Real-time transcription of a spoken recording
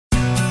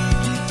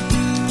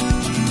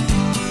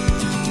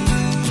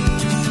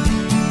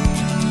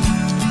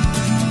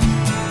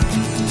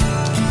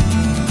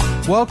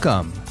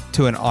Welcome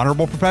to An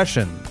Honorable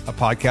Profession, a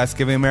podcast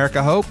giving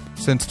America hope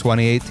since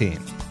 2018.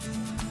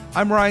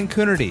 I'm Ryan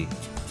Coonerty.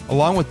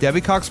 Along with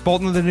Debbie Cox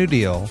Bultan of the New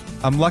Deal,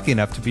 I'm lucky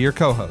enough to be your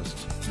co-host.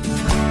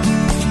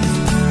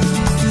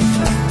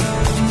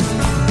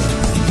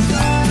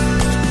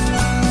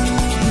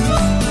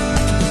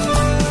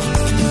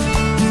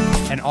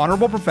 An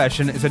Honorable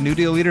Profession is a New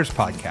Deal Leaders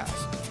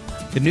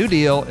podcast. The New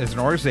Deal is an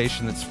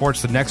organization that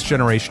supports the next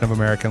generation of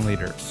American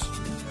leaders.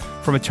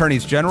 From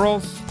attorneys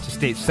generals to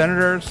state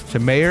senators to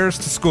mayors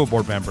to school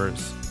board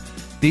members,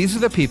 these are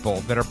the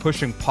people that are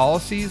pushing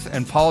policies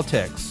and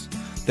politics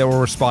that will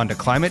respond to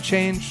climate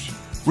change,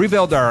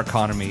 rebuild our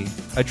economy,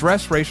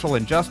 address racial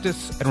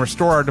injustice, and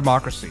restore our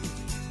democracy.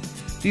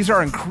 These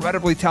are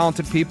incredibly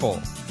talented people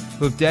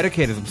who have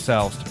dedicated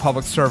themselves to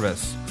public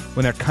service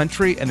when their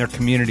country and their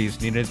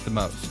communities needed it the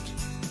most.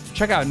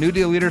 Check out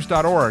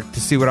newdealleaders.org to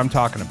see what I'm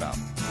talking about.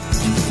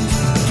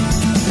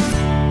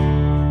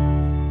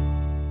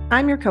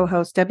 I'm your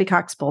co-host, Debbie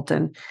Cox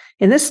Bultan.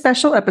 In this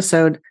special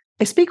episode,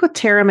 I speak with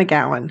Tara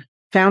McGowan,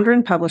 founder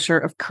and publisher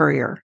of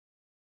Courier.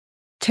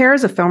 Tara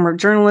is a former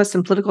journalist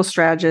and political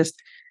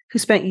strategist who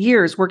spent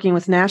years working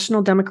with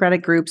national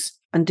Democratic groups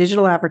on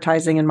digital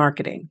advertising and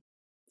marketing.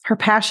 Her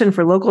passion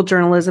for local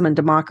journalism and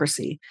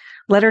democracy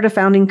led her to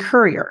founding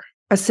Courier,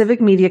 a civic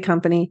media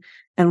company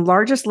and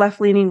largest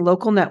left-leaning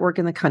local network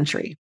in the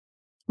country,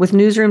 with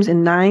newsrooms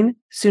in 9,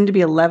 soon to be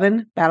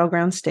 11,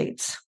 battleground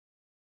states.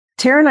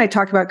 Tara and I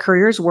talked about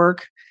Courier's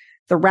work,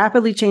 the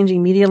rapidly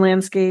changing media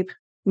landscape,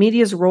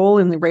 media's role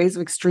in the rise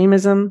of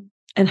extremism,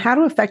 and how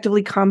to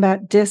effectively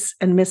combat dis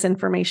and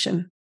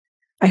misinformation.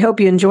 I hope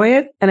you enjoy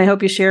it, and I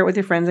hope you share it with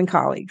your friends and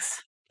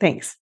colleagues.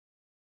 Thanks.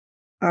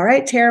 All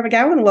right, Tara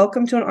McGowan,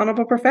 welcome to An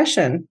Honorable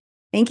Profession.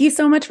 Thank you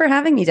so much for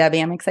having me,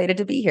 Debbie. I'm excited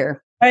to be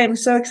here. I am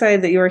so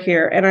excited that you are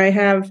here, and I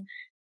have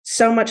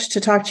so much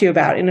to talk to you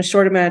about in a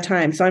short amount of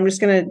time. So I'm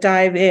just going to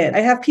dive in. I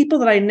have people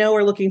that I know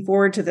are looking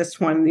forward to this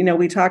one. You know,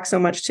 we talk so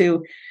much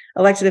to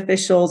elected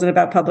officials and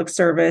about public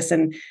service,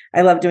 and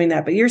I love doing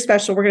that. But you're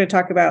special. We're going to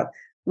talk about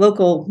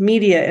local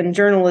media and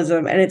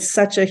journalism, and it's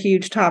such a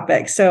huge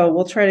topic. So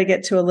we'll try to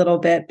get to a little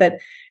bit. But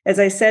as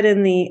I said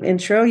in the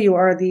intro, you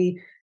are the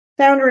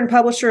founder and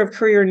publisher of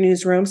Courier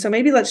Newsroom. So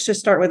maybe let's just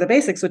start with the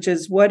basics, which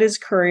is what is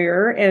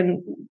Courier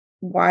and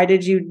why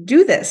did you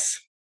do this?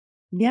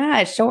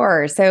 Yeah,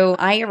 sure. So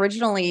I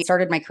originally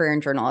started my career in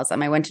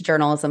journalism. I went to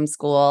journalism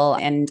school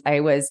and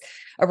I was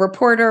a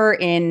reporter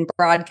in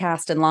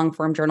broadcast and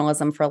long-form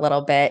journalism for a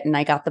little bit. And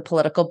I got the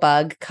political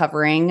bug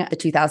covering the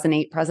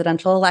 2008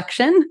 presidential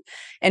election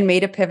and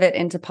made a pivot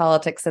into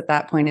politics at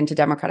that point, into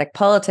Democratic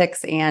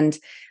politics. And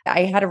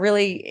I had a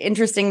really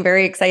interesting,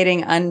 very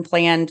exciting,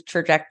 unplanned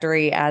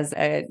trajectory as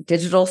a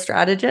digital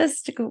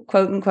strategist,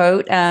 quote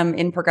unquote,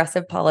 in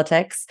progressive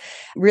politics,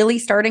 really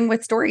starting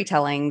with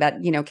storytelling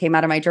that, came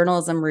out of my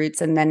journalism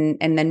roots and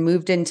then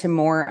moved into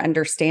more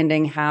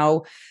understanding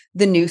how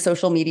the new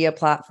social media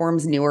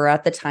platforms, newer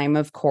at the time,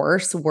 of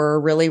course,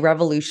 were really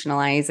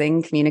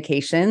revolutionizing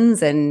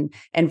communications and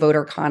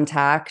voter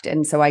contact.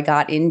 And so I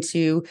got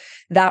into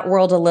that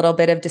world a little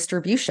bit of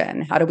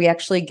distribution. How do we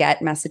actually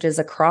get messages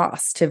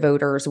across to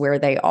voters where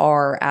they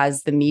are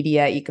as the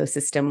media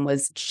ecosystem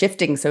was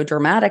shifting so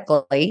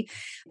dramatically?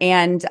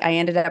 And I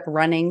ended up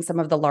running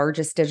some of the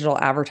largest digital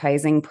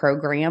advertising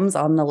programs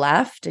on the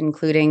left,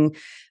 including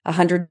a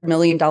 $100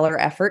 million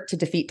effort to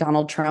defeat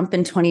Donald Trump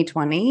in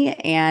 2020.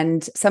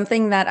 And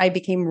something that I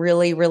became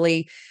really,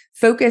 really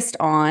focused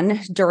on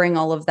during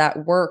all of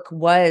that work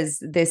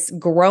was this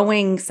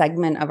growing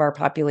segment of our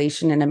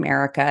population in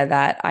America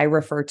that I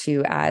refer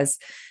to as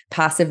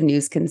passive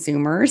news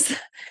consumers,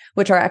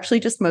 which are actually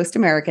just most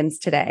Americans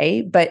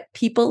today, but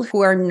people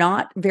who are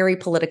not very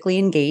politically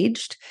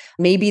engaged.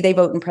 Maybe they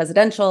vote in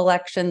presidential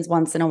elections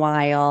once in a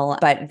while,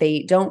 but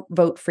they don't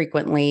vote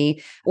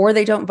frequently, or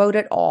they don't vote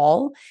at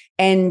all.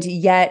 And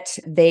yet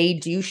they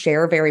do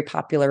share very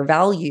popular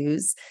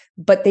values,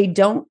 but they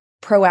don't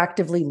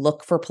proactively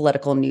look for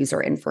political news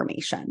or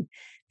information.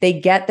 They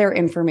get their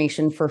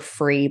information for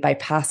free by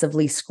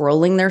passively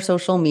scrolling their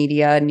social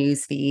media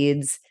news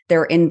feeds,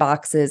 their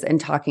inboxes,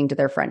 and talking to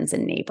their friends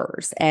and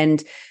neighbors.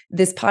 And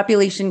this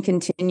population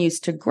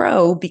continues to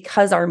grow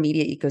because our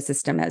media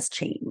ecosystem has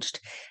changed.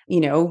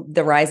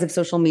 The rise of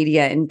social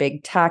media and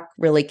big tech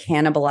really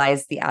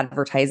cannibalized the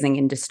advertising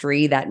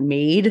industry that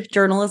made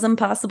journalism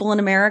possible in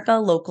America,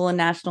 local and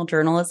national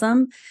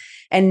journalism.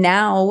 And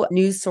now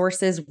news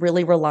sources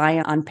really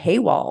rely on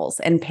paywalls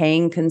and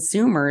paying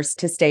consumers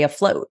to stay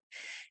afloat.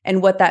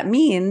 And what that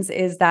means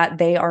is that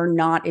they are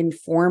not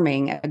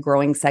informing a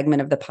growing segment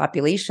of the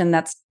population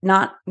that's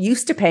not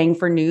used to paying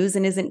for news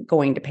and isn't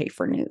going to pay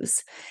for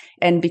news.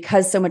 And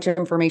because so much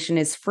information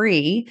is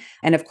free,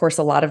 and of course,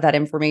 a lot of that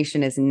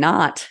information is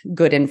not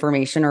good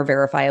information or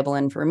verifiable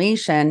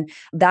information,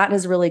 that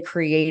has really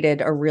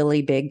created a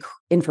really big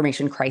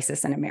information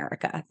crisis in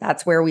America.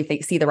 That's where we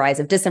see the rise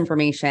of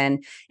disinformation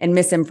and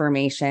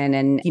misinformation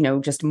and,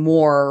 just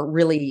more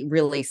really,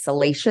 really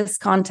salacious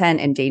content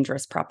and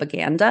dangerous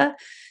propaganda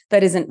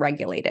that isn't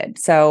regulated.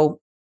 So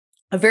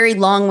a very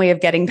long way of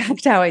getting back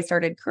to how I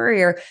started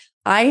Courier.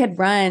 I had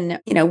run,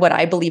 what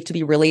I believe to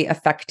be really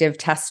effective,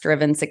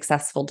 test-driven,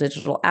 successful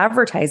digital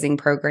advertising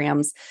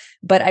programs.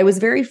 But I was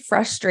very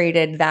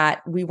frustrated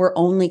that we were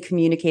only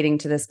communicating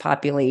to this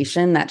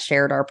population that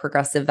shared our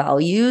progressive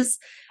values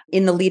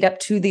in the lead up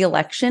to the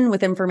election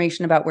with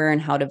information about where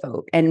and how to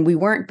vote. And we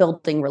weren't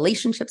building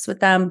relationships with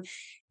them.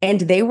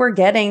 And they were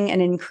getting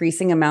an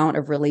increasing amount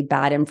of really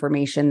bad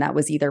information that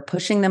was either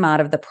pushing them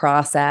out of the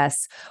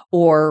process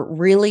or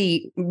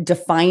really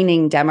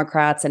defining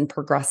Democrats and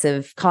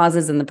progressive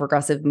causes and the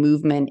progressive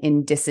movement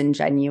in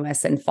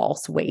disingenuous and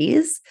false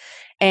ways.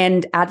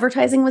 And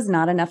advertising was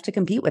not enough to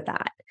compete with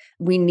that.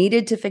 We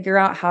needed to figure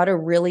out how to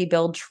really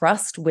build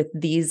trust with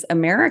these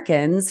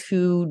Americans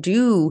who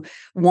do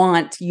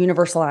want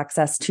universal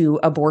access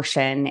to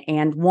abortion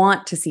and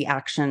want to see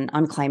action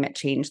on climate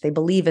change. They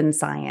believe in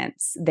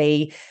science.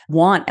 They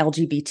want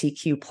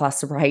LGBTQ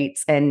plus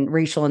rights and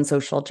racial and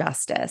social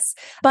justice,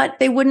 but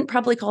they wouldn't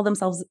probably call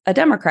themselves a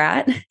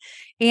Democrat.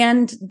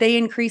 And they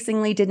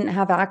increasingly didn't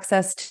have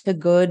access to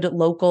good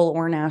local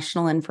or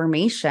national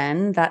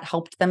information that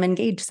helped them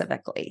engage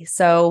civically.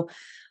 So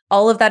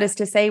all of that is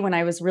to say, when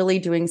I was really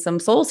doing some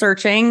soul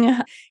searching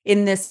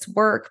in this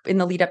work in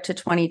the lead up to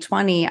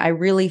 2020, I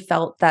really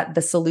felt that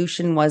the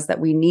solution was that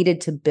we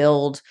needed to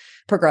build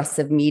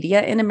progressive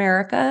media in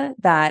America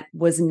that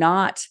was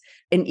not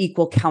an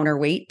equal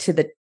counterweight to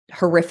the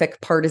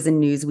horrific partisan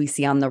news we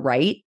see on the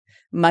right,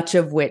 much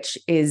of which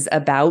is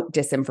about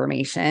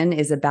disinformation,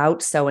 is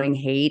about sowing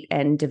hate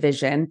and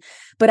division,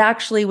 but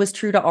actually was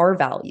true to our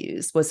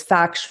values, was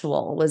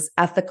factual, was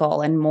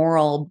ethical and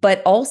moral,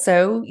 but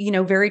also,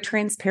 very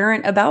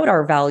transparent about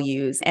our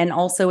values. And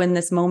also in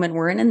this moment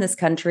we're in this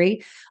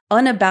country,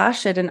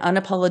 unabashed and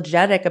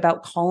unapologetic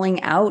about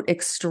calling out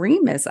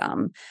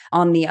extremism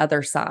on the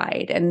other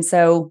side. And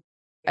so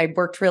I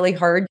worked really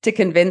hard to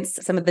convince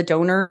some of the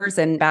donors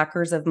and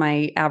backers of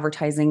my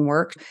advertising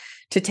work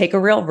to take a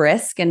real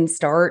risk and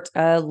start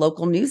a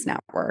local news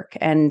network.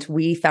 And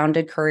we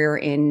founded Courier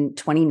in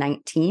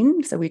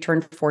 2019. So we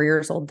turned 4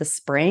 years old this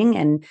spring,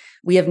 and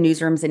we have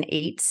newsrooms in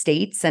 8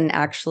 states and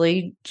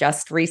actually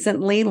just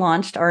recently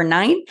launched our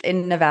 9th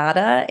in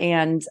Nevada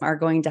and are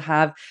going to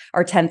have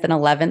our 10th and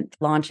 11th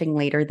launching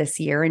later this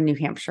year in New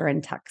Hampshire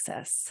and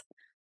Texas.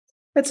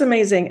 That's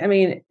amazing. I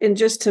mean, and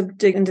just to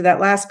dig into that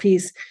last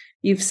piece,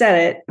 you've said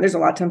it, there's a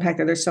lot to unpack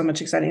there. There's so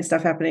much exciting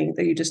stuff happening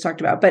that you just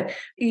talked about, but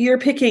you're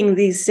picking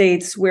these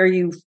states where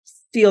you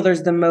feel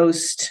there's the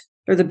most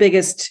or the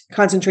biggest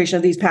concentration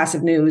of these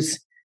passive news.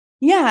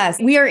 Yes,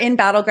 we are in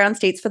battleground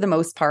states for the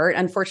most part.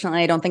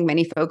 Unfortunately, I don't think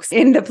many folks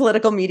in the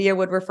political media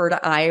would refer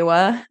to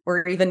Iowa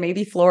or even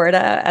maybe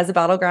Florida as a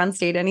battleground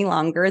state any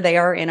longer. They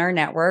are in our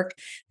network,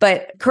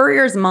 but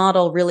Courier's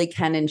model really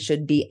can and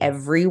should be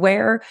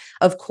everywhere.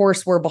 Of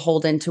course, we're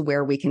beholden to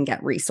where we can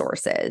get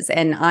resources.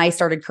 And I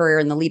started Courier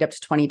in the lead up to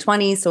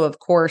 2020. So of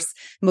course,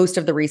 most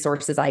of the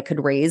resources I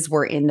could raise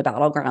were in the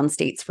battleground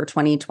states for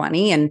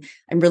 2020. And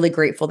I'm really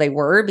grateful they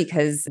were,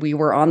 because we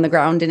were on the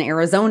ground in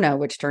Arizona,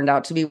 which turned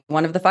out to be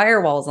one of the firewalls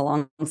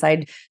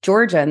alongside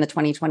Georgia in the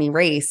 2020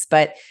 race.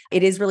 But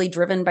it is really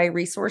driven by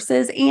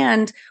resources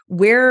and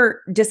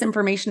where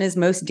disinformation is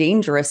most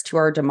dangerous to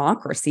our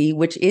democracy,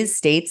 which is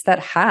states that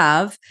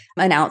have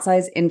an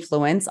outsized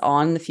influence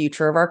on the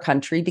future of our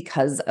country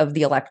because of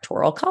the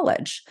Electoral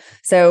College.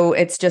 So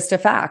it's just a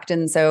fact.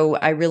 And so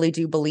I really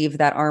do believe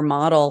that our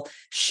model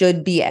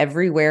should be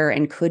everywhere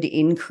and could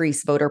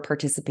increase voter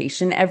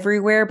participation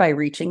everywhere by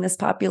reaching this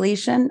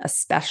population,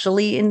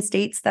 especially in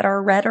states that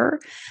are redder,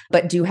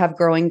 but do have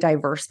growing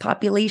diverse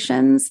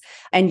populations.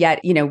 And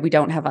yet, we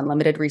don't have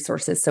unlimited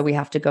resources. So we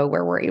have to go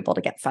where we're able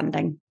to get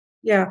funding.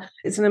 Yeah,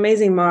 it's an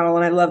amazing model.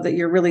 And I love that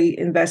you're really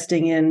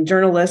investing in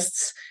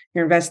journalists.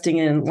 You're investing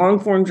in long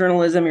form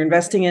journalism. You're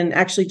investing in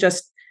actually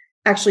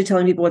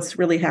telling people what's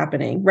really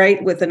happening,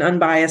 right? With an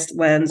unbiased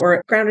lens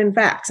or grounded in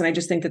facts. And I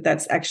just think that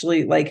that's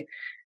actually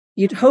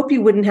you'd hope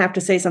you wouldn't have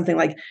to say something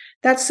like,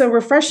 that's so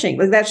refreshing.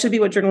 Like that should be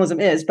what journalism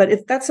is, but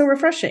if that's so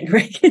refreshing,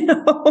 right?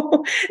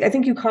 I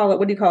think you call it,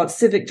 what do you call it?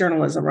 Civic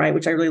journalism, right?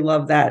 Which I really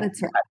love that.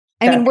 That's right.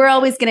 I mean, we're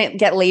always going to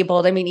get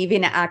labeled. I mean,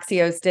 even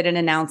Axios did an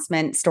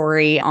announcement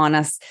story on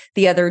us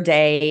the other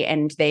day,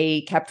 and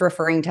they kept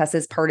referring to us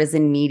as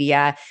partisan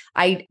media.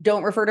 I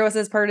don't refer to us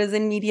as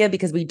partisan media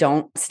because we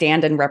don't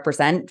stand and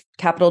represent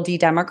capital D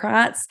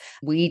Democrats.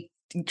 We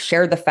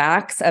share the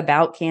facts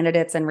about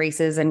candidates and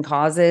races and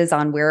causes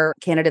on where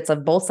candidates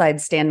of both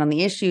sides stand on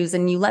the issues,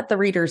 and you let the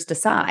readers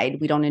decide.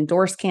 We don't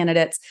endorse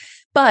candidates.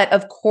 But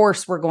of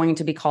course, we're going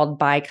to be called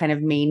by kind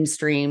of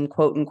mainstream,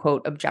 quote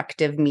unquote,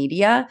 objective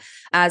media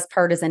as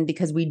partisan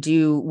because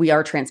we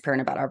are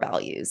transparent about our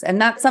values. And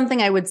that's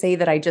something I would say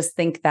that I just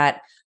think that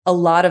a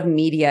lot of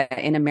media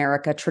in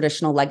America,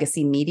 traditional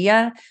legacy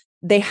media,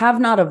 they have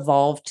not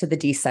evolved to the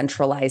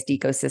decentralized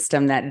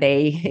ecosystem that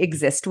they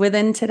exist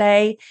within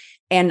today.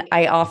 And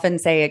I often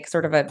say,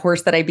 sort of a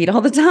horse that I beat all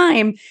the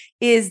time,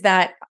 is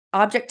that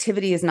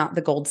objectivity is not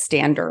the gold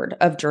standard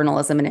of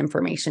journalism and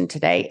information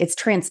today. It's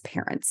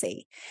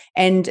transparency.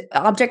 And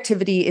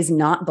objectivity is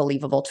not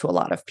believable to a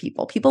lot of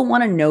people. People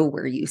want to know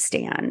where you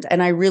stand.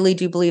 And I really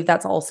do believe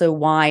that's also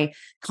why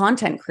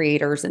content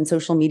creators and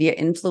social media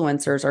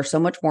influencers are so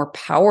much more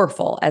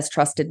powerful as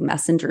trusted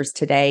messengers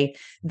today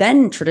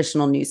than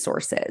traditional news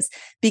sources,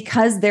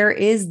 because there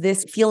is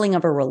this feeling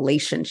of a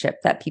relationship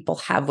that people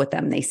have with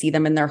them. They see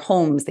them in their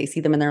homes, they see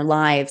them in their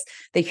lives,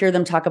 they hear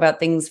them talk about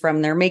things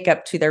from their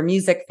makeup to their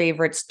music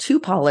favorites to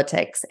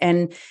politics.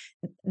 And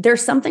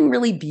there's something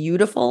really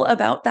beautiful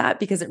about that,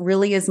 because it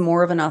really is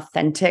more of an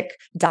authentic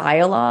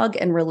dialogue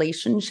and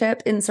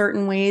relationship in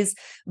certain ways,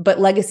 but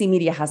legacy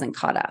media hasn't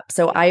caught up.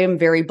 So I am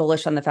very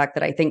bullish on the fact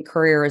that I think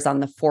Courier is on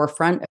the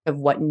forefront of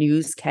what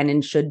news can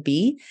and should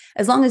be,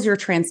 as long as you're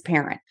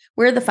transparent,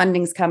 where the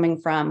funding's coming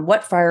from,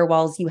 what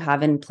firewalls you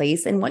have in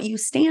place, and what you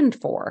stand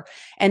for.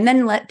 And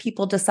then let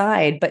people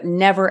decide, but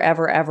never,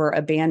 ever, ever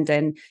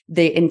abandon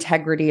the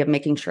integrity of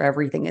making sure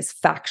everything is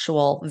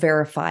factual,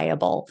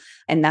 verifiable.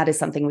 And that is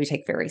something we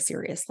take very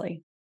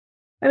seriously.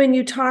 I mean,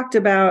 you talked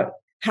about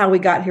how we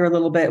got here a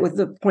little bit with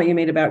the point you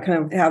made about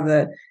kind of how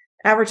the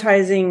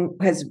advertising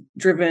has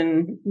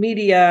driven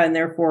media and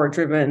therefore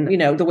driven,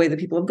 the way that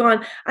people have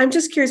gone. I'm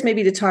just curious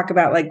maybe to talk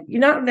about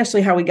not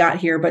necessarily how we got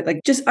here, but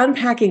just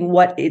unpacking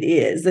what it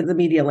is, the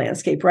media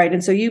landscape, right?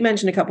 And so you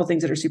mentioned a couple of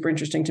things that are super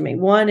interesting to me.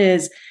 One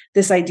is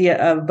this idea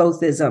of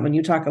bothism, and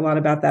you talk a lot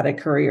about that at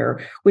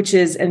Courier, which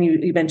is, and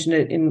you mentioned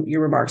it in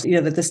your remarks,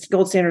 that this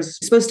gold standard is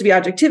supposed to be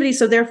objectivity.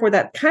 So therefore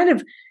that kind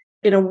of,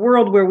 in a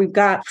world where we've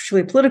got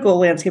actually a political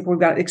landscape, where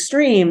we've got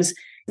extremes,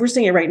 we're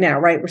seeing it right now,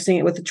 right? We're seeing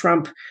it with the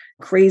Trump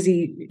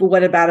crazy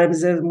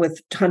whataboutism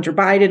with Hunter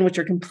Biden, which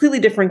are completely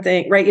different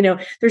things, right?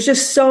 There's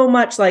just so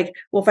much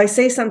if I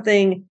say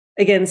something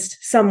against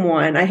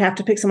someone, I have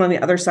to pick someone on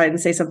the other side and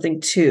say something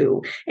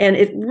too. And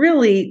it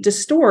really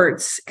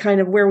distorts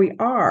kind of where we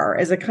are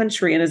as a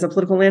country and as a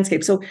political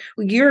landscape. So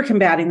you're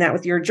combating that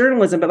with your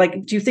journalism,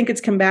 but do you think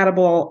it's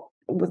compatible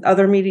with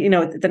other media,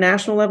 at the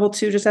national level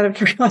too, just out of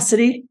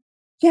curiosity?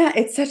 Yeah,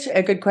 it's such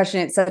a good question.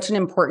 It's such an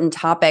important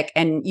topic.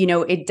 And,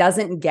 it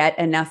doesn't get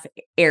enough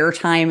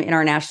airtime in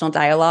our national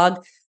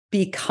dialogue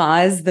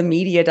because the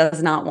media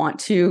does not want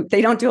to, they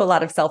don't do a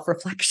lot of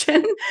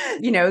self-reflection.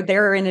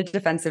 They're in a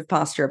defensive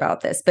posture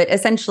about this. But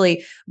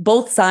essentially,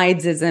 both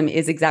sidesism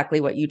is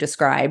exactly what you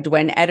described.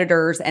 When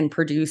editors and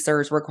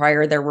producers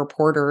require their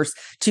reporters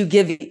to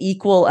give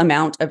equal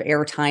amount of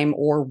airtime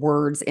or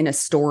words in a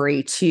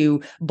story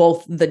to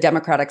both the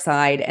Democratic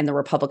side and the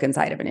Republican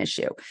side of an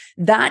issue.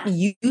 That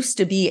used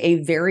to be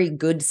a very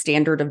good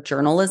standard of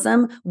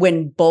journalism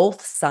when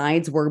both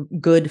sides were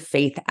good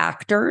faith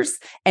actors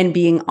and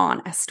being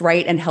honest,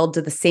 right? And held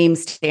to the same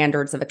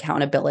standards of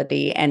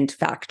accountability and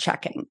fact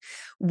checking.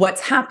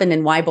 What's happened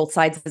and why both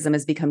sidesism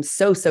has become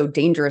so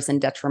dangerous and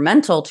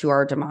detrimental to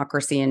our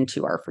democracy and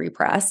to our free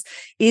press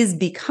is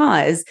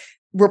because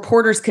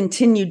reporters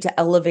continued to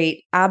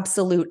elevate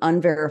absolute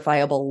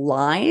unverifiable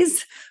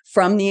lies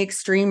from the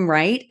extreme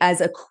right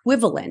as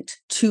equivalent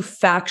to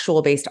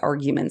factual-based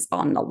arguments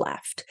on the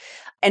left.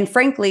 And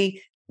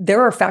frankly,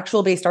 there are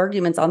factual-based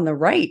arguments on the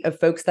right of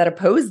folks that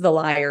oppose the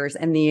liars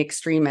and the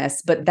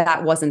extremists, but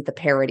that wasn't the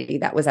parity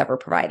that was ever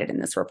provided in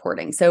this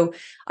reporting. So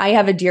I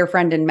have a dear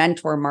friend and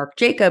mentor, Mark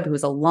Jacob,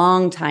 who's a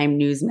longtime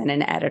newsman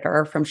and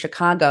editor from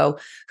Chicago,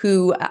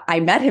 who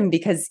I met him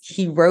because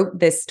he wrote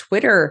this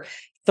Twitter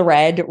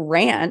thread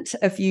rant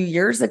a few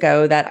years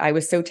ago that I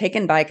was so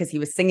taken by because he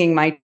was singing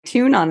my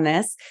tune on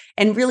this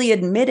and really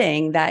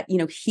admitting that,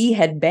 he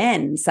had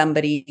been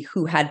somebody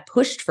who had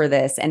pushed for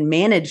this and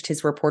managed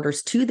his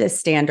reporters to this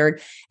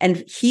standard.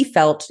 And he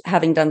felt,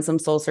 having done some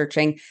soul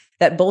searching,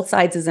 that both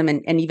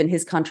sidesism and even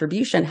his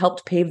contribution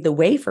helped pave the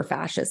way for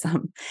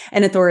fascism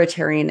and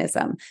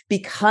authoritarianism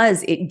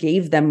because it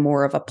gave them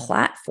more of a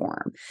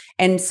platform.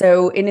 And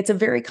it's a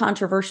very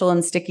controversial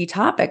and sticky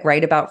topic,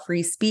 right, about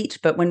free speech.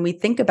 But when we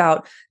think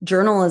about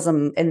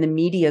journalism and the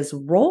media's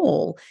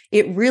role,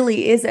 it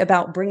really is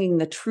about bringing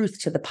the truth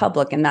to the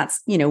public. And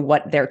that's,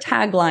 what their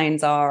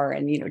taglines are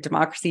and,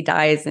 democracy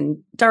dies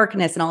in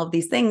darkness and all of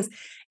these things.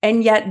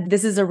 And yet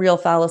this is a real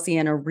fallacy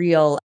and a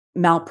real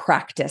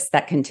malpractice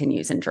that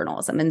continues in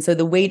journalism. And so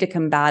the way to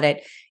combat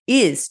it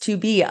is to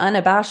be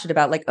unabashed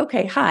about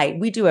okay, hi,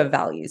 we do have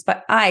values,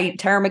 but I,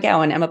 Tara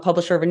McGowan, am a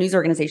publisher of a news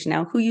organization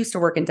now who used to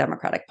work in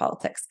Democratic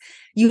politics.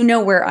 You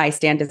know where I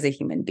stand as a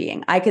human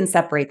being. I can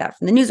separate that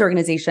from the news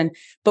organization,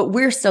 but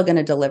we're still going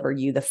to deliver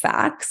you the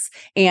facts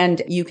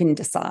and you can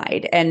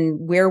decide. And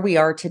where we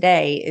are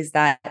today is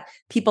that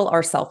people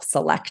are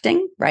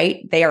self-selecting,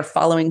 right? They are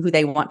following who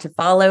they want to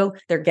follow.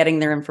 They're getting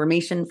their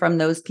information from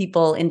those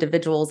people,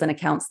 individuals, and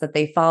accounts that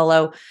they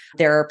follow.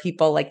 There are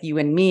people like you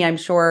and me, I'm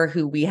sure,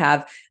 who we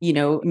have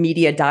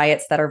media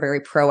diets that are very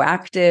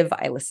proactive.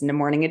 I listen to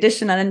Morning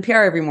Edition on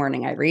NPR every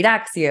morning. I read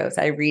Axios.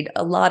 I read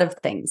a lot of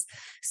things.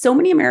 So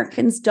many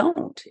Americans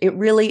don't. It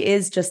really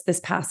is just this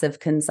passive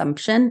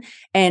consumption.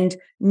 And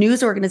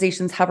news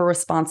organizations have a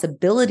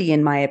responsibility,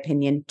 in my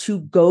opinion, to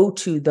go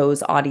to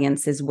those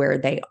audiences where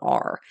they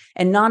are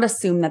and not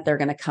assume that they're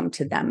going to come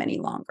to them any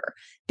longer,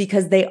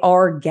 because they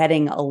are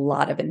getting a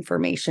lot of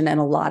information and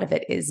a lot of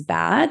it is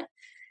bad.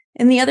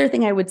 And the other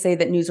thing I would say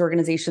that news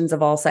organizations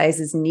of all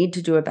sizes need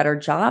to do a better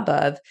job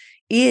of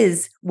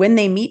is when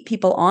they meet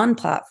people on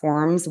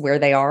platforms where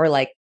they are,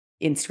 like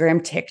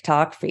Instagram,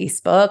 TikTok,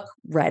 Facebook,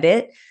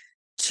 Reddit,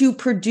 to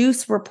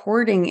produce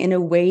reporting in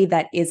a way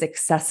that is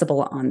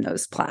accessible on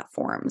those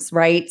platforms,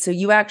 right? So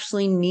you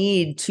actually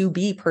need to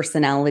be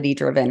personality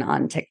driven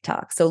on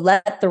TikTok. So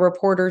let the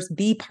reporters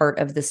be part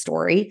of the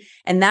story.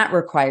 And that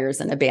requires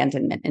an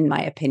abandonment, in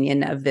my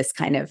opinion, of this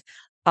kind of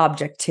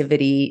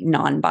objectivity,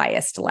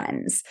 non-biased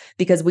lens,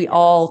 because we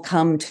all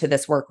come to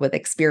this work with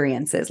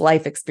experiences,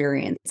 life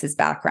experiences,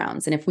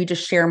 backgrounds. And if we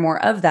just share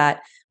more of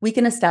that, we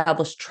can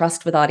establish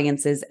trust with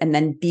audiences and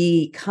then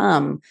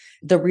become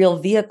the real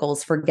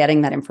vehicles for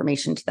getting that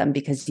information to them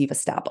because you've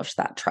established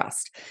that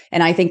trust.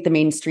 And I think the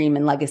mainstream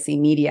and legacy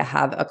media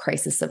have a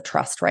crisis of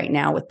trust right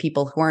now with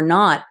people who are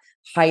not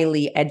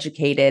highly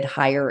educated,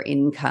 higher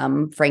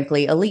income,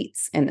 frankly,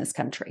 elites in this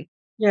country.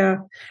 Yeah,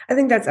 I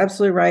think that's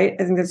absolutely right.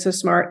 I think that's so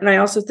smart. And I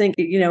also think,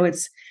 it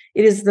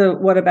is the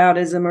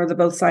whataboutism or the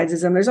both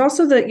sidesism. There's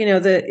also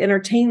the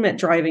entertainment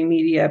driving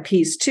media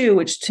piece too,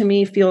 which to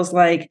me feels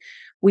like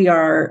we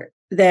are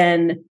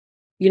then,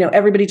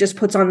 everybody just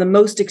puts on the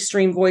most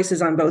extreme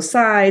voices on both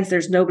sides.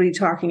 There's nobody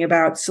talking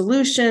about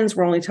solutions.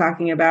 We're only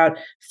talking about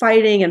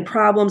fighting and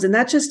problems. And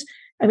that just,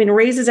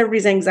 raises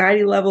everybody's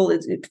anxiety level.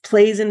 It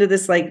plays into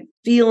this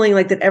feeling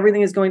like that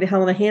everything is going to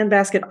hell in a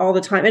handbasket all the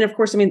time. And of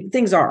course,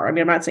 things are. I'm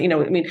not saying,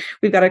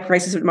 we've got a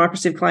crisis of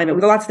democracy, of climate.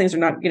 Lots of things are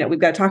not, we've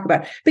got to talk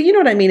about. But you know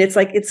what I mean? It's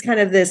it's kind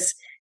of this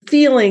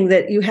feeling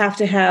that you have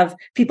to have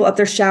people up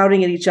there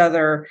shouting at each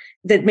other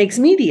that makes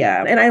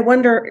media. And I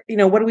wonder,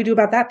 what do we do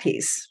about that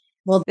piece?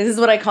 Well, this is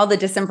what I call the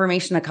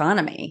disinformation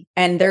economy.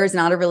 And there is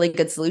not a really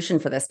good solution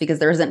for this because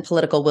there isn't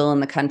political will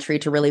in the country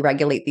to really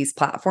regulate these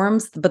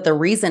platforms. But the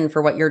reason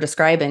for what you're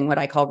describing, what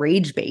I call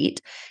rage bait,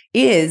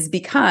 is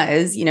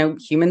because,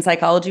 human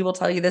psychology will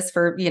tell you this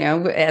for,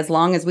 as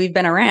long as we've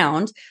been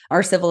around,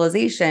 our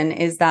civilization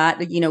is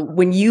that,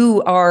 when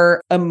you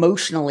are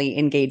emotionally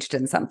engaged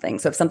in something,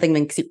 so if something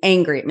makes you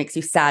angry, it makes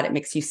you sad, it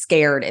makes you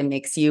scared, it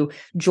makes you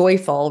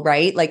joyful,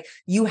 right?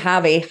 You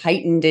have a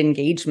heightened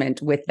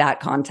engagement with that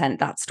content,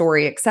 that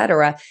story, et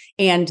cetera.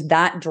 And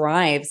that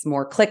drives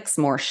more clicks,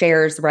 more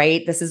shares,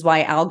 right? This is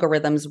why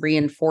algorithms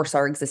reinforce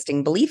our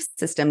existing belief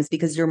systems,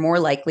 because you're more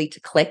likely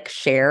to click,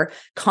 share,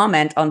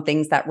 comment on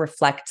things that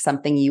reflect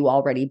something you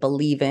already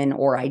believe in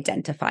or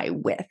identify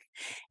with.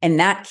 And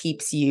that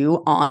keeps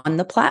you on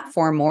the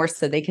platform more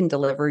so they can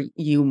deliver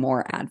you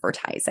more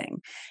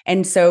advertising.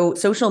 And so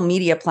social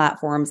media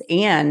platforms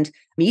and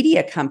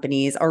media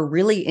companies are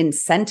really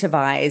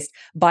incentivized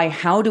by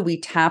how do we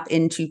tap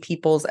into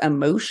people's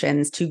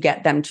emotions to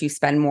get them to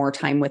spend more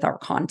time with our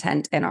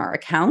content and our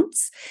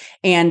accounts.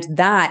 And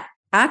that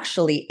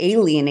actually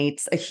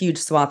alienates a huge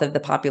swath of the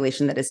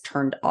population that is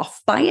turned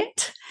off by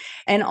it,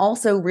 and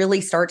also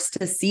really starts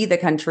to see the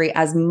country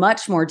as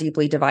much more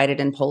deeply divided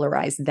and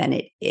polarized than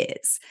it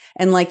is.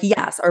 And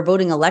yes, our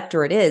voting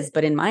electorate is,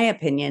 but in my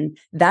opinion,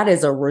 that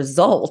is a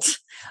result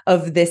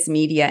of this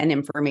media and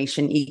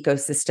information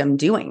ecosystem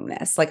doing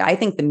this. I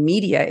think the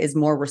media is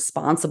more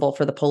responsible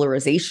for the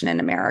polarization in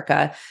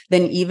America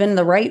than even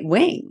the right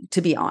wing,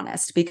 to be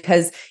honest,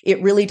 because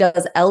it really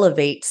does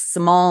elevate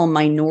small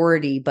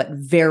minority, but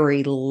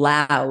very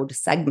loud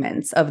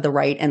segments of the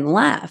right and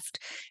left.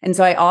 And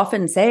so I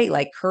often say,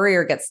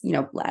 Courier gets,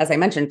 as I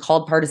mentioned,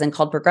 called partisan,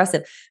 called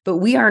progressive, but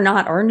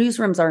our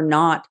newsrooms are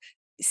not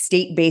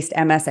state-based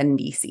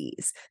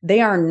MSNBCs.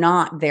 They are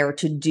not there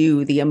to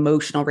do the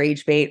emotional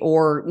rage bait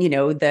or,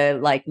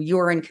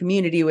 you're in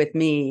community with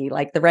me,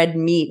 the red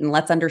meat, and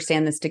let's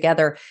understand this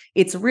together.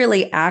 It's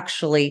really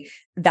actually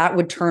that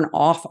would turn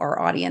off our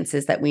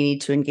audiences that we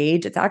need to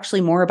engage. It's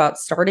actually more about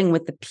starting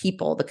with the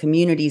people, the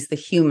communities, the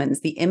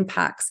humans, the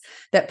impacts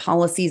that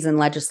policies and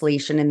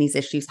legislation and these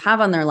issues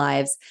have on their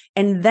lives,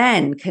 and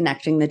then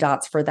connecting the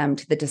dots for them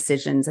to the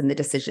decisions and the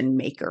decision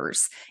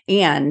makers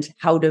and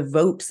how to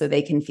vote so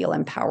they can feel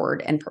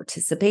empowered and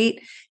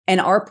participate. And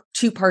our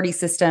two-party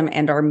system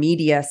and our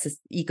media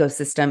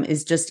ecosystem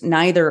is just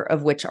neither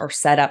of which are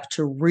set up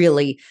to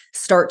really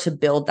start to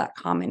build that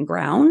common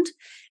ground.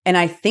 And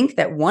I think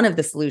that one of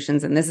the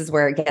solutions, and this is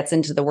where it gets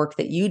into the work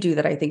that you do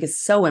that I think is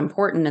so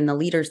important and the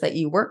leaders that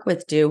you work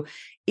with do,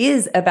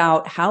 is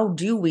about how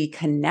do we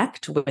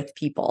connect with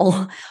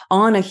people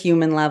on a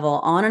human level,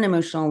 on an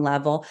emotional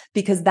level,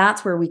 because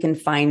that's where we can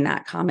find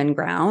that common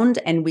ground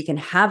and we can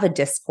have a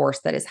discourse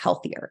that is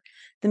healthier.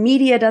 The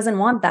media doesn't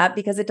want that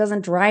because it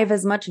doesn't drive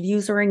as much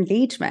views or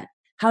engagement.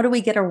 How do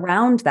we get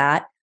around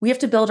that? We have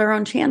to build our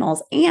own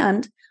channels,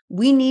 and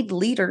we need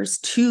leaders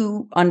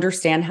to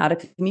understand how to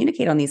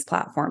communicate on these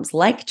platforms,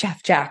 like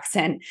Jeff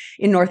Jackson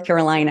in North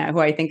Carolina, who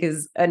I think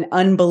is an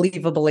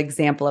unbelievable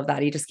example of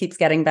that. He just keeps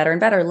getting better and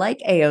better, like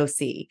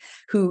AOC,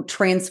 who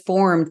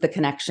transformed the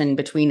connection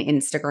between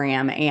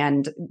Instagram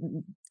and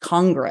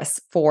Congress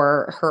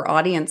for her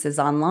audiences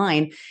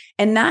online.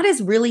 And that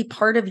is really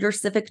part of your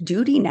civic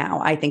duty now,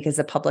 I think, as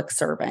a public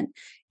servant,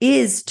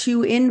 is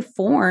to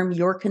inform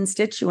your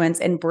constituents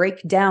and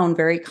break down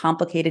very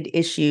complicated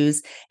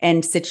issues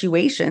and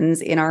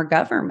situations in our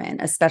government,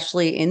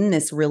 especially in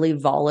this really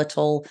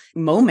volatile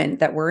moment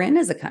that we're in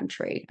as a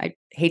country. I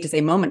hate to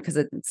say moment because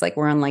it's like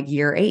we're on like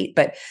year 8,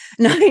 but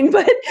 9,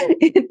 but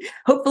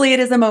hopefully it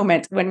is a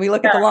moment when we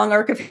look at the long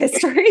arc of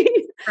history.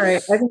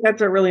 Right. I think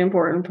that's a really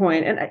important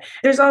point. And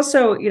there's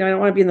also, I don't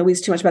want to be in the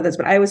weeds too much about this,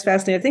 but I was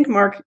fascinated. I think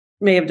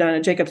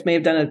Jacobs may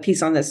have done a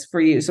piece on this for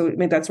you. So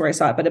maybe that's where I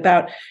saw it, but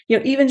about,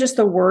 even just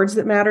the words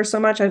that matter so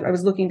much. I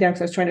was looking down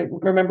because I was trying to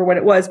remember what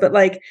it was, but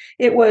like,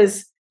 it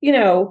was,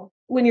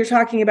 when you're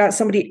talking about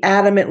somebody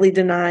adamantly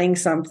denying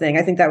something,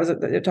 I think that was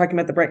talking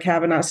about the Brett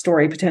Kavanaugh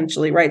story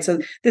potentially, right? So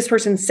this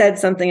person said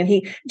something and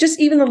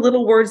even the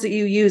little words that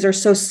you use are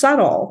so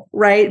subtle,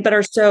 right? But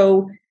are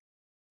so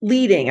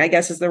leading, I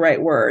guess is the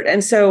right word.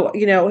 And so,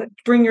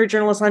 bring your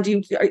journalists on.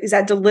 Is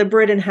that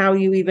deliberate in how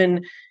you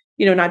even,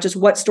 not just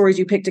what stories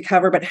you pick to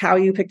cover, but how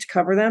you pick to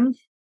cover them?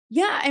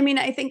 Yeah, I mean,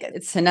 I think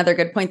it's another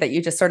good point that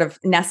you just sort of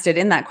nested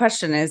in that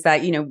question is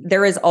that,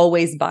 there is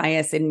always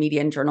bias in media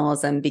and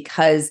journalism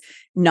because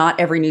not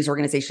every news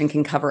organization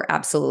can cover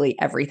absolutely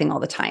everything all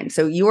the time.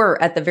 So you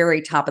are at the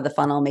very top of the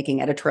funnel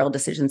making editorial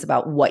decisions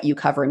about what you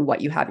cover and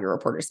what you have your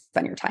reporters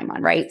spend your time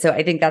on, right? So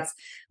I think that's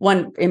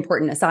one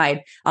important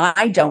aside.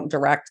 I don't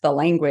direct the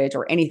language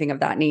or anything of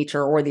that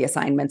nature or the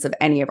assignments of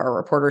any of our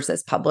reporters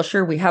as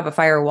publisher. We have a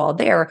firewall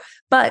there,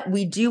 but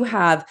we do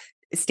have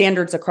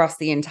standards across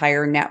the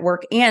entire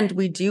network. And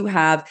we do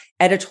have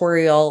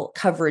editorial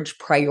coverage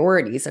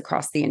priorities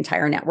across the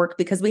entire network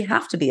because we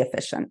have to be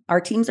efficient.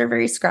 Our teams are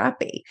very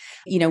scrappy.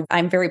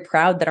 I'm very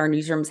proud that our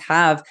newsrooms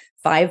have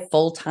 5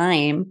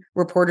 full-time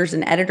reporters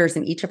and editors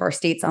in each of our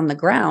states on the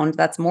ground.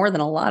 That's more than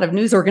a lot of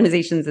news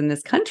organizations in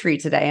this country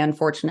today,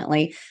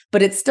 unfortunately,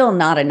 but it's still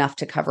not enough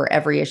to cover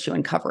every issue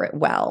and cover it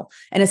well,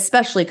 and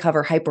especially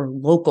cover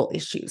hyper-local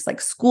issues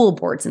like school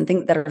boards and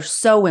things that are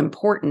so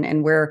important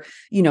and where,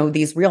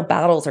 these real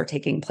battles are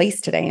taking place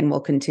today and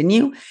will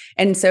continue.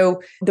 And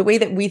so the way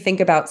that we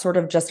think about sort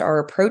of just our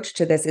approach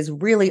to this is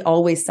really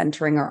always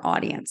centering our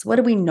audience. What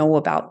do we know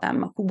about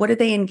them? What do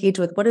they engage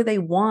with? What do they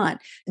want?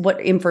 What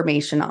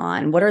information on?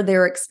 What are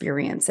their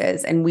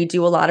experiences? And we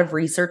do a lot of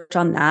research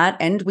on that,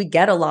 and we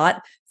get a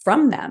lot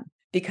from them.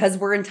 Because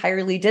we're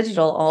entirely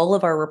digital, all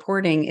of our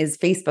reporting is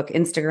Facebook,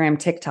 Instagram,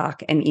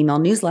 TikTok, and email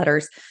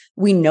newsletters.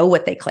 We know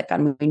what they click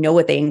on. We know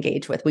what they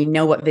engage with. We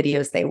know what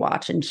videos they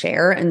watch and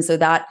share. And so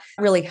that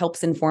really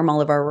helps inform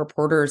all of our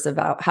reporters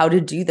about how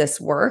to do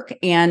this work.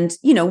 And,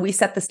 we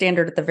set the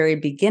standard at the very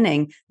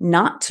beginning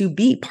not to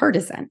be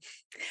partisan.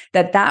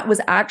 That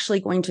was actually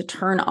going to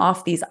turn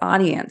off these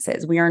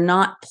audiences. We are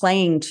not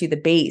playing to the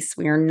base.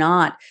 We are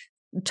not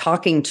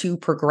talking to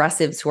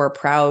progressives who are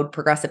proud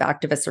progressive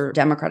activists or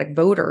Democratic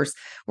voters.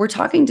 We're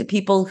talking to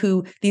people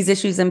who these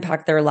issues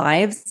impact their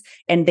lives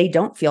and they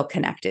don't feel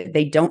connected.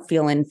 They don't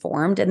feel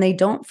informed and they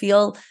don't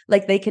feel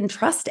like they can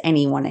trust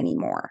anyone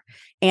anymore.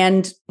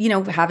 And,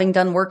 having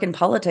done work in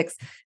politics,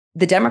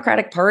 the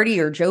Democratic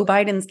Party or Joe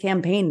Biden's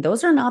campaign,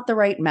 those are not the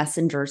right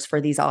messengers for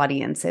these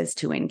audiences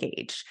to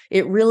engage.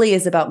 It really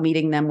is about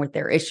meeting them with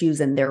their issues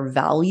and their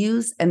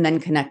values and then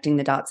connecting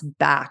the dots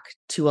back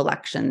to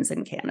elections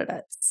and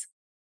candidates.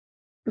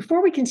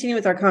 Before we continue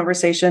with our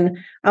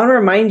conversation, I want to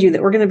remind you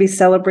that we're going to be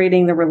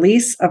celebrating the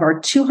release of our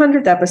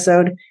 200th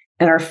episode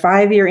and our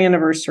 5-year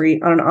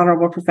anniversary on An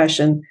Honorable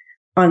Profession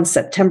on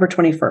September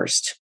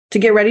 21st. To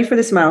get ready for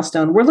this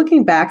milestone, we're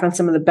looking back on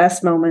some of the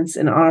best moments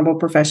in honorable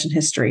profession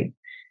history.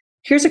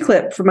 Here's a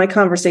clip from my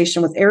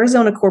conversation with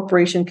Arizona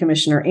Corporation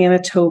Commissioner Anna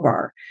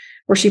Tovar,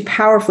 where she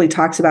powerfully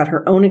talks about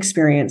her own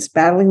experience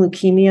battling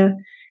leukemia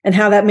and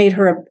how that made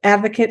her an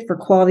advocate for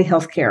quality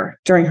health care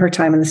during her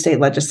time in the state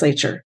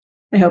legislature.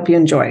 I hope you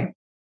enjoy.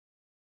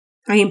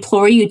 I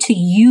implore you to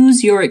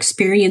use your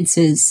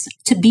experiences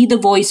to be the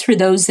voice for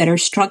those that are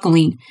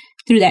struggling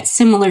through that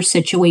similar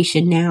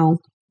situation now,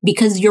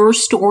 because your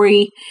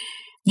story,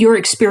 your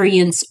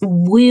experience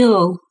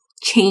will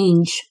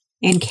change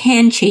and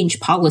can change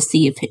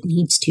policy if it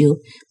needs to.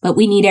 But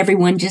we need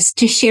everyone just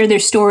to share their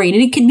story.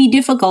 And it can be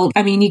difficult.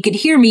 I mean, you could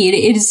hear me.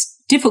 It is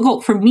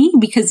difficult for me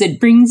because it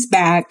brings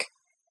back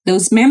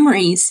those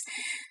memories,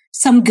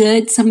 some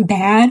good, some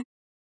bad.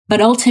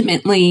 But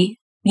ultimately,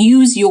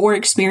 use your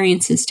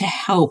experiences to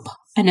help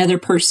another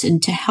person,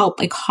 to help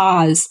a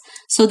cause,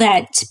 so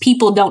that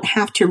people don't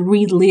have to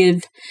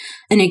relive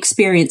an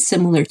experience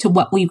similar to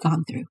what we've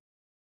gone through.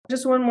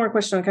 Just one more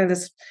question on kind of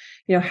this,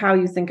 how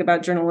you think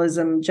about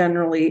journalism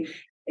generally.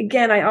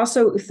 Again, I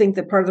also think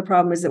that part of the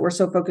problem is that we're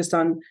so focused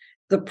on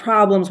the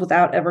problems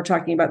without ever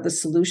talking about the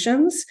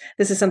solutions.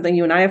 This is something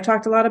you and I have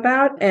talked a lot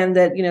about, and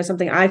that,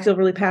 something I feel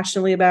really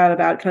passionately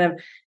about kind of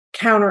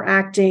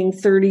counteracting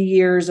 30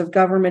 years of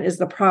government is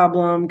the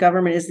problem,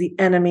 government is the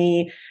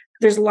enemy.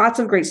 There's lots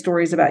of great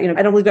stories about, I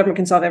don't believe government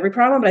can solve every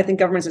problem, but I think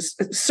government is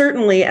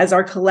certainly as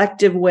our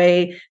collective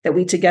way that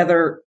we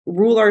together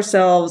rule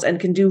ourselves and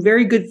can do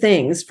very good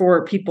things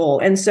for people.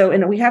 And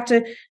we have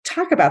to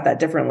talk about that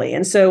differently.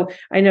 And so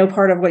I know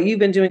part of what you've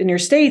been doing in your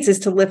states is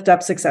to lift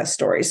up success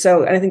stories.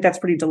 So I think that's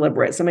pretty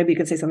deliberate. So maybe you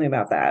could say something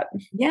about that.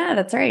 Yeah,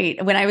 that's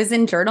right. When I was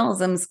in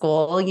journalism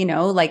school,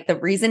 like the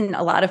reason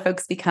a lot of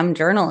folks become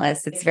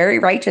journalists, it's very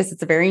righteous.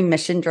 It's a very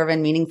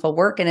mission-driven, meaningful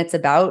work. And it's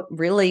about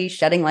really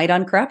shedding light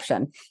on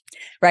corruption.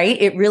 Right?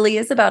 It really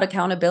is about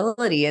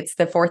accountability. It's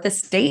the fourth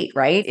estate,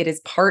 right? It is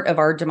part of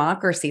our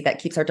democracy that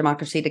keeps our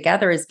democracy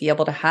together, is be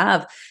able to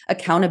have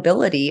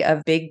accountability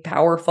of big,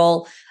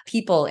 powerful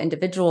people,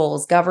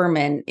 individuals,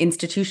 government,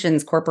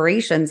 institutions,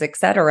 corporations, et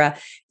cetera.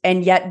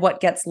 And yet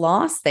what gets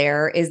lost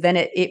there is then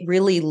it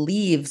really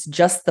leaves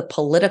just the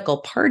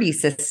political party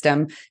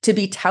system to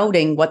be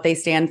touting what they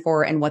stand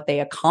for and what they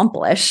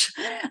accomplish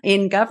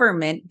in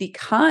government,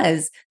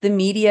 because the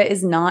media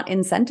is not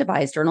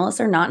incentivized. Journalists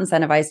are not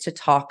incentivized to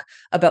talk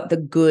about the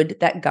good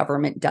that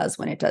government does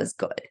when it does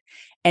good.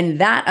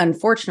 And that,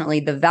 unfortunately,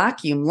 the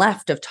vacuum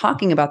left of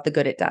talking about the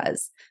good it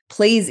does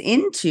plays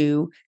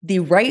into the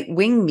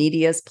right-wing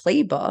media's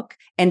playbook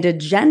and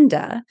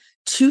agenda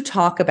to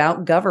talk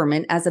about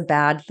government as a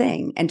bad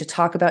thing and to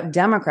talk about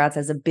Democrats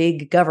as a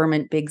big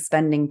government, big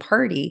spending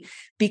party,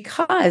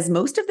 because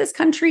most of this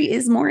country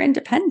is more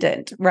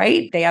independent,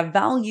 right? They have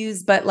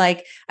values, but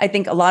I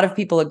think a lot of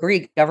people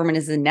agree government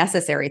is a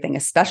necessary thing,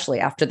 especially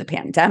after the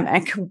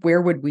pandemic.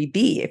 Where would we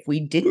be if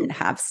we didn't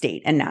have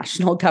state and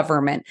national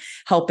government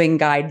helping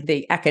guide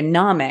the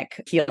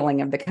economic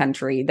healing of the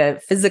country,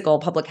 the physical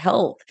public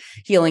health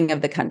healing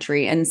of the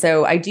country? And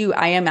so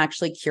I am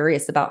actually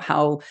curious about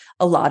how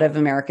a lot of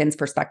Americans'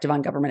 perspective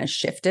on government has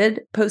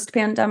shifted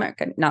post-pandemic.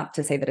 Not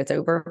to say that it's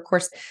over, of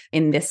course,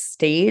 in this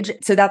stage.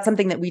 So that's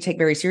something that we take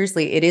very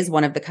seriously. It is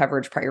one of the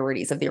coverage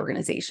priorities of the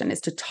organization,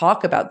 is to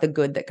talk about the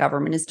good that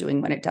government is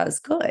doing when it does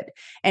good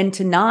and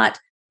to not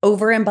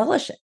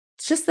over-embellish it.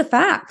 It's just the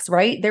facts,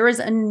 right? There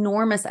is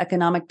enormous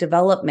economic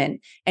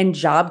development and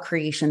job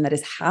creation that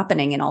is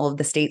happening in all of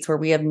the states where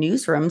we have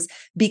newsrooms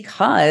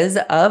because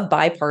of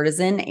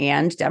bipartisan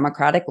and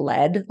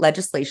Democratic-led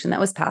legislation that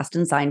was passed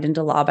and signed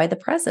into law by the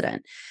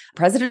president.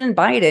 President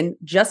Biden,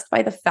 just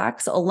by the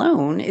facts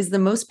alone, is the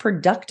most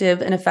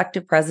productive and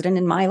effective president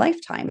in my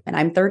lifetime. And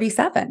I'm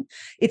 37.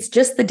 It's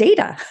just the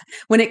data.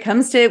 When it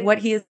comes to what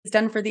he has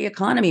done for the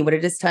economy, what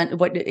it's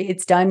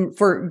done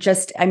for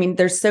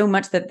there's so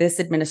much that this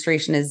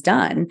administration has done.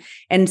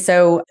 And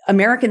so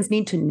Americans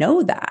need to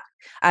know that.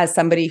 As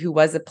somebody who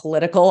was a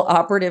political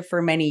operative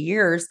for many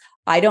years,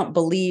 I don't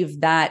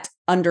believe that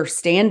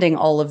understanding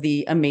all of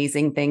the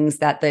amazing things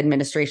that the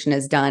administration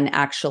has done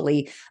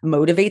actually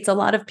motivates a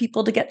lot of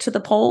people to get to the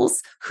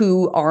polls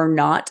who are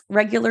not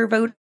regular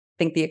voters.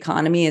 I think the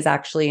economy is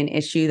actually an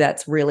issue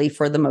that's really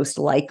for the most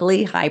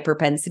likely high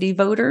propensity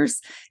voters.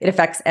 It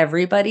affects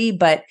everybody,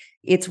 but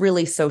it's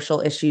really social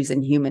issues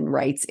and human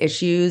rights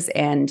issues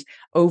and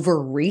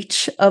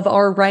overreach of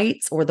our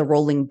rights or the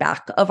rolling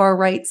back of our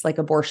rights, like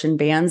abortion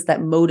bans, that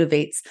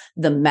motivates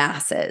the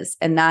masses.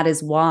 And that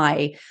is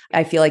why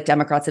I feel like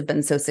Democrats have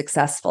been so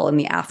successful in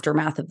the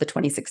aftermath of the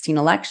 2016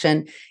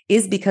 election,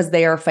 is because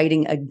they are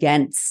fighting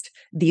against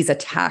these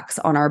attacks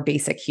on our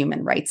basic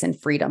human rights and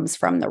freedoms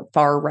from the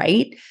far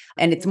right.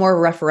 And it's more a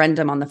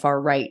referendum on the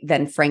far right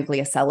than,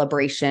 frankly, a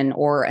celebration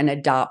or an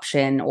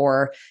adoption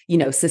or,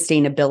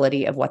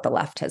 sustainability of what the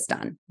left has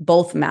done.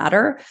 Both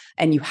matter,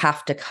 and you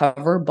have to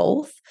cover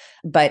both.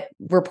 But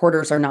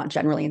reporters are not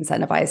generally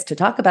incentivized to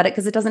talk about it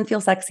because it doesn't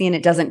feel sexy and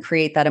it doesn't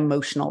create that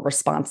emotional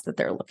response that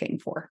they're looking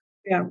for.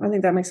 Yeah, I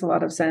think that makes a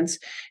lot of sense.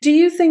 Do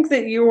you think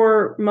that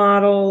your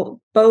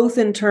model, both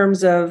in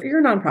terms of you're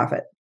a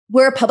nonprofit?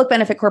 We're a public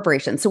benefit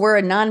corporation. So we're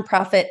a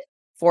nonprofit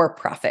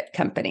for-profit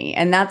company.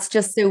 And that's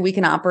just so we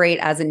can operate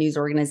as a news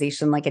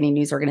organization like any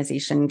news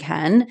organization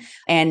can.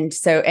 And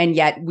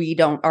yet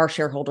our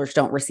shareholders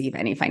don't receive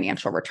any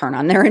financial return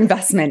on their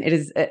investment. It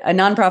is a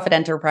nonprofit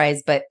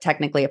enterprise, but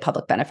technically a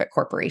public benefit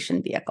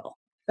corporation vehicle.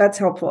 That's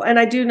helpful. And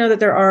I do know that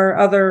there are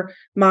other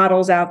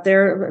models out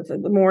there,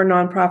 more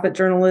nonprofit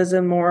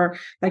journalism, more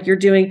like you're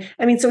doing.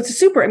 So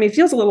it's it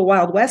feels a little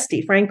Wild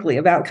Westy, frankly,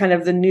 about kind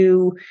of the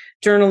new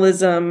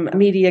journalism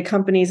media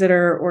companies and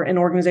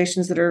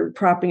organizations that are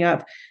propping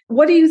up.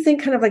 What do you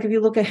think, kind of like, if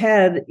you look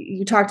ahead,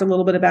 you talked a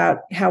little bit about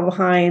how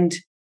behind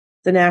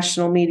the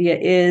national media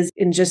is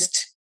in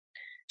just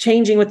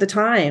changing with the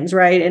times,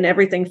 right? And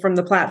everything from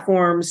the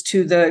platforms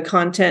to the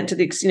content to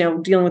the,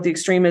 dealing with the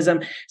extremism.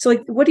 So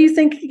what do you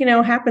think,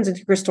 happens in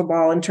your crystal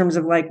ball in terms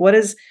of what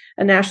does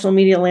a national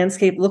media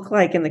landscape look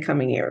like in the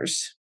coming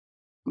years?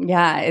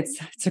 Yeah, it's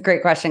a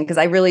great question because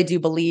I really do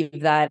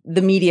believe that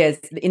the media is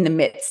in the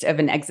midst of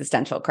an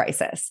existential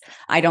crisis.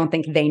 I don't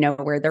think they know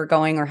where they're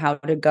going or how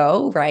to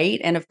go, right?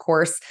 And of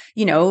course,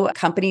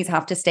 companies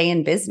have to stay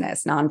in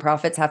business.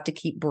 Nonprofits have to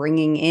keep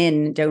bringing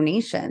in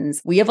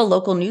donations. We have a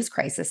local news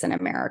crisis in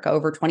America.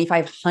 Over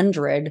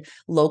 2,500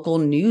 local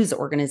news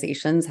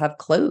organizations have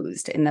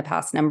closed in the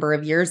past number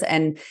of years,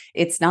 and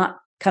it's not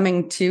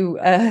coming to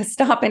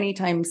stop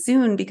anytime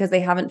soon because they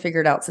haven't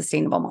figured out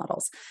sustainable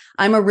models.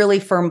 I'm a really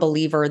firm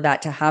believer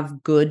that to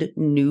have good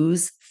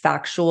news,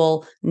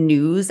 factual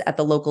news at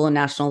the local and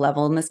national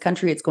level in this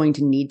country, it's going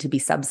to need to be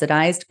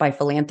subsidized by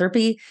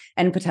philanthropy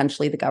and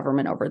potentially the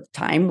government over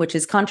time, which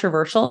is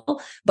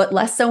controversial, but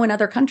less so in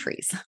other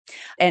countries.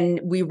 And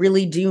we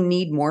really do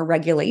need more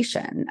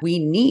regulation. We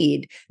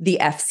need the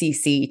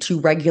FCC to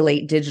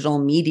regulate digital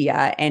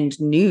media and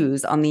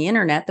news on the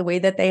internet the way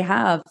that they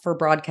have for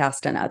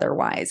broadcast and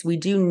otherwise. We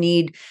do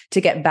need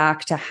to get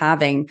back to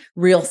having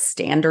real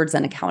standards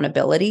and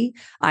accountability.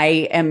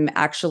 I am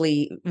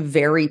actually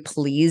very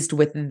pleased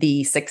with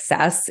the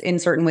success in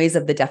certain ways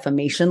of the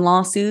defamation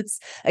lawsuits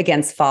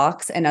against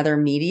Fox and other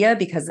media,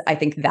 because I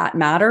think that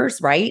matters,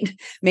 right?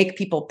 Make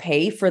people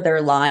pay for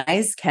their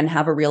lies can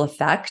have a real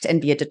effect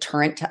and be a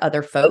deterrent to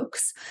other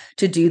folks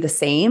to do the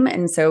same.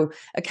 And so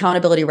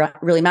accountability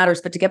really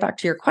matters. But to get back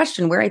to your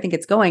question, where I think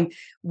it's going,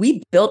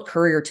 we built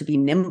Courier to be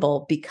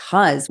nimble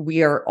because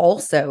we are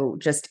also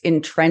just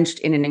entrenched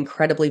in an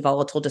incredibly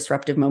volatile,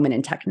 disruptive moment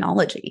in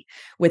technology.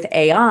 With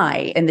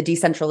AI and the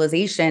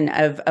decentralization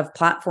of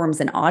platforms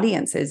and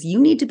audiences, you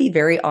need to be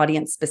very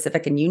audience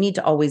specific and you need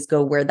to always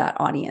go where that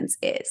audience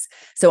is.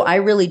 So I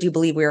really do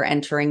believe we are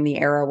entering the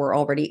era, we're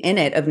already in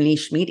it, of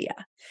niche media.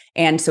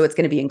 And so it's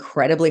going to be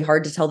incredibly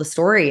hard to tell the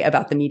story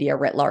about the media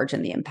writ large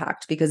and the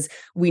impact because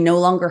we no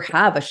longer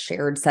have a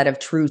shared set of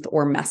truth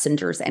or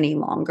messengers any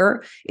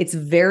longer. It's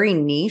very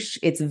niche.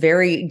 It's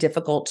very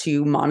difficult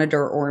to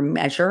monitor or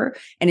measure.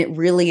 And it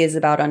really is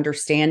about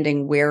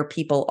understanding where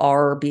people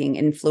are being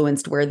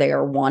influenced, where they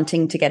are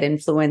wanting to get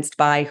influenced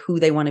by, who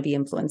they want to be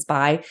influenced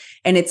by.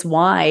 And it's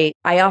why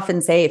I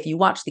often say, if you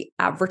watch the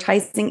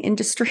advertising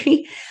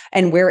industry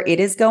and where it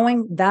is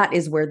going, that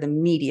is where the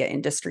media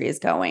industry is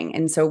going.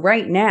 And so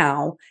right now,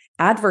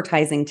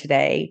 advertising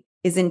today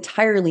is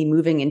entirely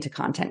moving into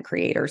content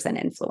creators and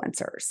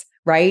influencers,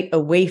 right?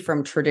 Away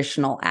from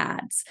traditional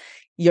ads.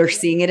 You're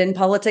seeing it in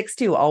politics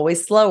too,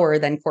 always slower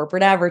than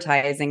corporate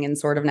advertising and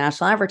sort of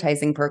national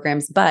advertising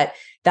programs. But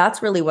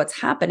that's really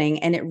what's happening.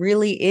 And it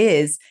really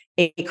is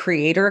a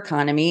creator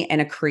economy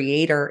and a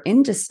creator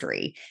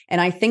industry.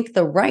 And I think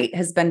the right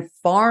has been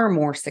far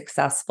more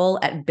successful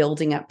at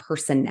building up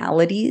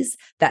personalities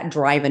that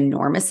drive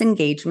enormous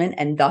engagement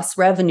and thus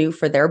revenue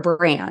for their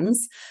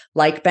brands,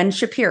 like Ben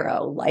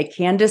Shapiro, like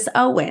Candace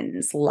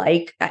Owens,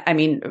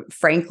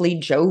 frankly,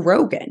 Joe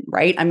Rogan,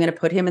 right? I'm going to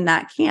put him in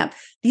that camp.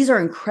 These are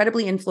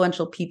incredibly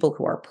influential people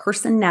who are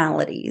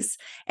personalities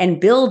and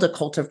build a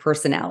cult of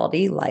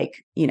personality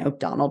like,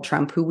 Donald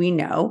Trump, who we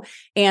know.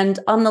 And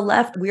on the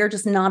left, we are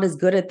just not as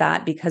good at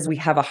that because we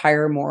have a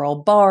higher moral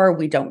bar.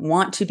 We don't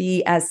want to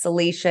be as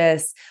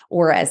salacious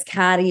or as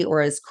catty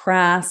or as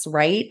crass,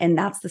 right? And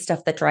that's the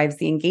stuff that drives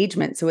the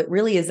engagement. So it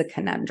really is a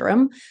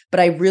conundrum. But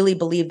I really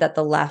believe that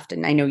the left,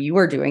 and I know you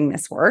are doing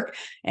this work,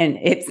 and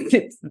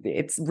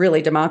it's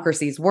really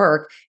democracy's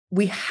work.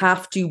 We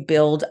have to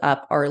build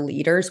up our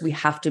leaders. We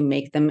have to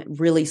make them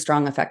really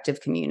strong, effective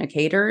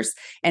communicators,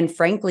 and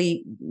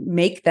frankly,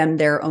 make them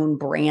their own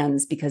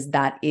brands, because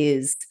that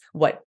is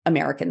what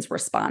Americans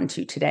respond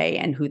to today,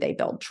 and who they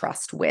build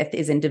trust with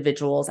is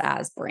individuals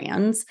as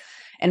brands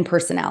and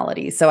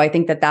personalities. So I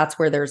think that that's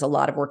where there's a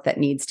lot of work that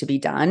needs to be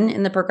done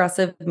in the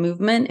progressive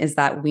movement, is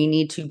that we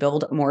need to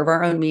build more of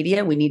our own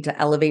media. We need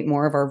to elevate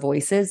more of our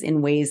voices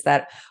in ways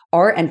that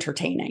are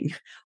entertaining,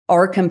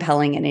 are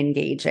compelling and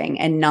engaging,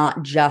 and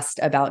not just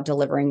about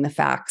delivering the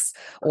facts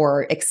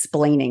or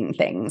explaining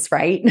things,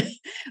 right?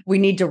 We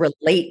need to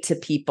relate to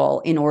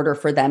people in order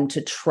for them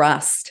to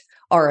trust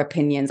our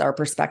opinions, our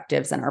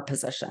perspectives, and our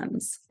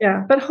positions.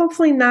 Yeah, but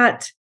hopefully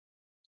not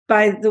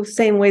by the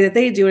same way that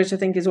they do, which I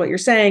think is what you're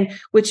saying,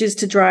 which is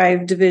to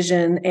drive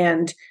division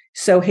and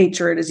sow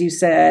hatred, as you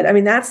said. I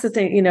mean, that's the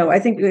thing, I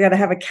think we got to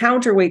have a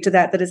counterweight to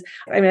that. That is,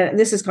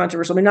 this is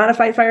controversial. Not a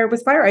fight fire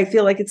with fire. I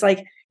feel like it's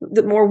like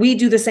the more we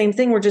do the same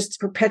thing, we're just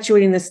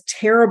perpetuating this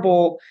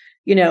terrible,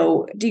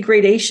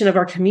 degradation of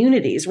our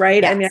communities,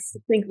 right? Yes. I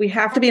think we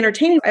have to be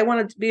entertaining. I want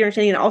it to be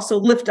entertaining and also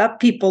lift up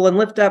people and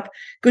lift up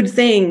good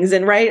things,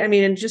 and right?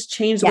 And just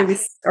change the way we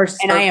are.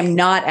 And I am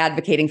not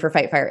advocating for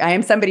fight fire. I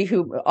am somebody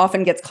who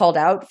often gets called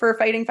out for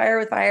fighting fire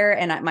with fire.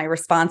 And my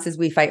response is,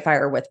 we fight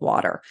fire with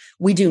water.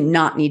 We do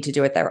not need to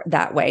do it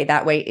that way.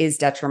 That way is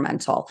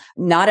detrimental.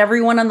 Not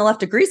everyone on the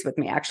left agrees with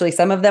me. Actually,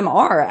 some of them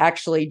are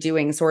actually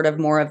doing sort of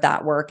more of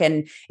that work.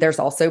 And there's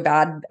also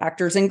bad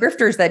actors and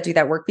grifters that do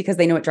that work because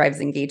they know it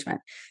drives engagement.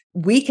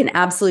 We can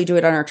absolutely do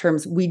it on our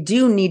terms. We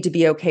do need to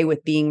be okay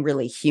with being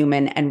really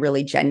human and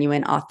really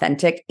genuine,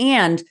 authentic,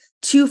 and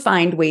to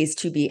find ways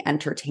to be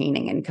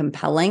entertaining and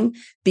compelling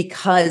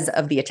because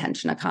of the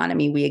attention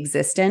economy we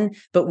exist in,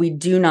 but we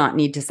do not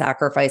need to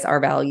sacrifice our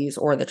values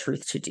or the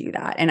truth to do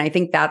that. And I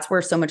think that's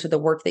where so much of the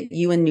work that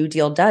you and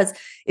NewDEAL does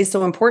is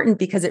so important,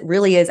 because it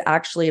really is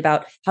actually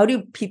about how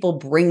do people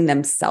bring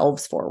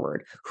themselves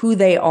forward, who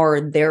they are,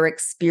 their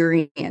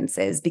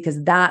experiences,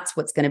 because that's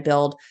what's going to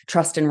build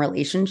trust and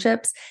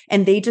relationships.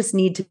 And they just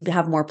need to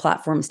have more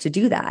platforms to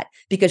do that,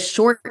 because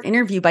short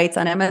interview bites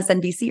on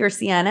MSNBC or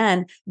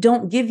CNN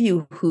don't give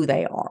you who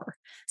they are.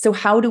 So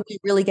how do we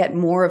really get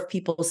more of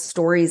people's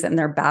stories and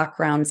their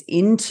backgrounds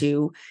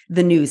into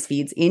the news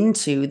feeds,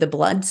 into the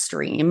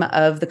bloodstream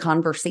of the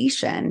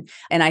conversation?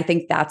 And I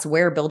think that's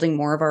where building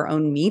more of our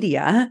own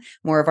media,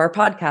 more of our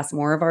podcasts,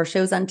 more of our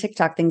shows on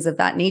TikTok, things of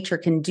that nature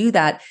can do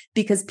that,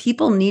 because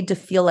people need to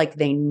feel like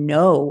they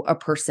know a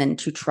person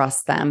to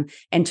trust them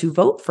and to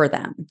vote for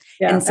them.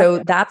 Yeah, and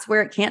so that's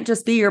where it can't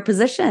just be your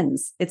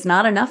positions. It's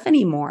not enough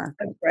anymore.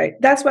 That's right.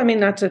 That's what I mean,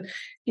 not to,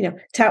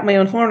 tout my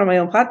own horn on my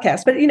own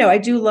podcast, but, I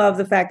do love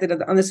the fact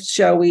that on this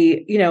show,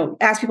 we,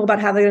 ask people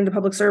about how they get into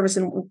public service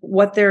and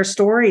what their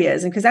story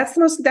is. And because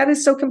that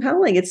is so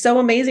compelling. It's so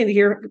amazing to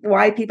hear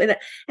why people,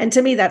 and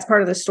to me, that's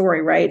part of the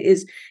story, right?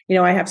 Is,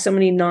 I have so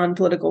many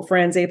non-political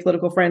friends,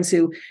 apolitical friends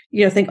who,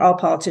 think all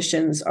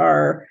politicians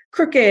are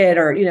crooked,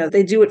 or,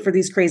 they do it for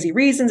these crazy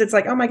reasons. It's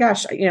like, oh my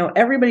gosh,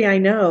 everybody I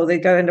know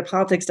that got into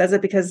politics does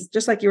it because,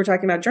 just like you were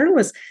talking about,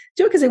 journalists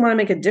do it because they want to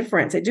make a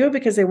difference. They do it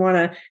because they want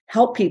to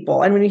help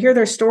people. And when you hear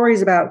their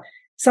stories about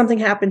something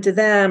happened to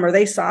them, or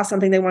they saw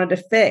something they wanted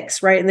to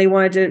fix, right, and they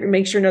wanted to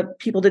make sure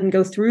people didn't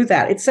go through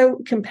that, it's so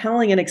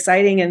compelling and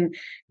exciting and,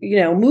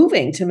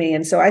 moving to me.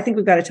 And so I think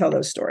we've got to tell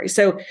those stories.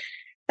 So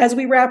as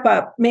we wrap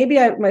up, maybe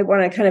I might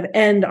want to kind of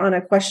end on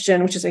a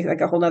question, which is like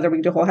a whole nother, we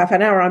can do a whole half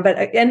an hour on,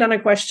 but end on a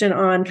question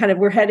on kind of,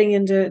 we're heading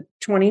into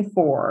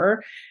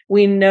 24.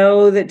 We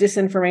know that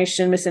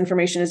disinformation,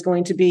 misinformation is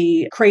going to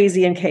be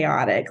crazy and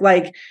chaotic.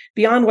 Like,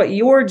 beyond what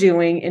you're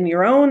doing in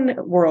your own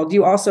world,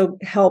 you also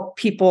help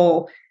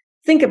people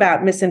think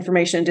about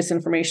misinformation and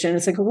disinformation.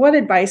 It's like, what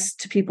advice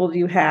to people do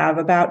you have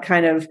about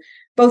kind of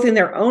both in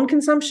their own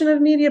consumption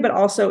of media, but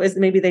also as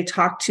maybe they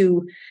talk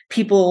to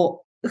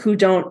people who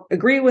don't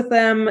agree with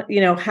them?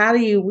 How do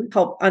you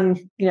help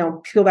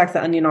peel back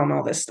the onion on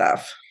all this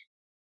stuff?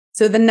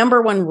 So the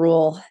number one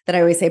rule that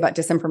I always say about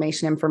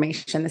disinformation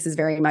information, this is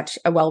very much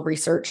a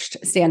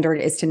well-researched standard,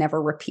 is to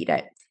never repeat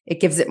it. It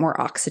gives it more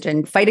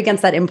oxygen. Fight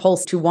against that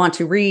impulse to want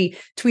to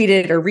retweet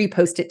it or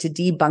repost it to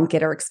debunk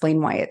it or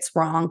explain why it's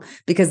wrong,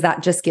 because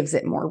that just gives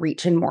it more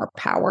reach and more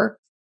power.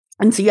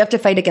 And so you have to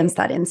fight against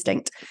that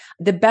instinct.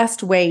 The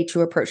best way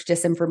to approach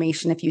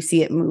disinformation, if you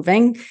see it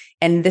moving,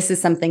 and this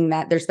is something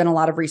that there's been a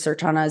lot of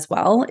research on as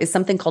well, is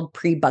something called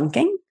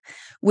pre-bunking,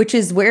 which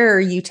is where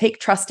you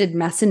take trusted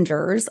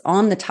messengers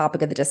on the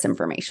topic of the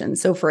disinformation.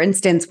 So for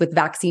instance, with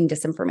vaccine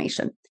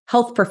disinformation,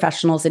 health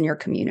professionals in your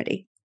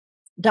community,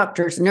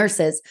 doctors,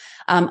 nurses,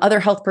 other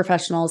health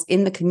professionals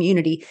in the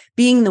community,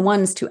 being the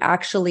ones to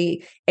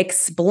actually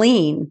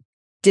explain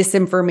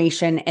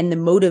disinformation and the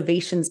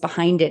motivations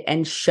behind it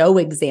and show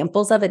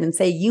examples of it and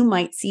say, you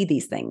might see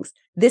these things.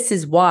 This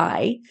is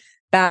why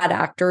bad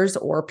actors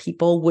or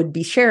people would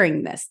be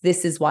sharing this.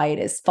 This is why it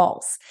is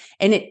false.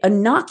 And it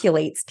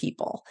inoculates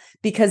people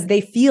because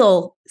they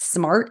feel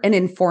smart and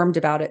informed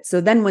about it.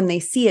 So then when they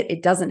see it,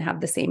 it doesn't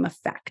have the same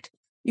effect.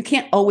 You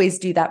can't always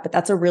do that, but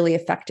that's a really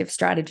effective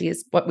strategy,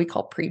 is what we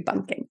call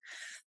pre-bunking.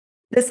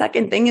 The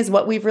second thing is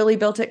what we've really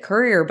built at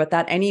Courier, but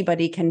that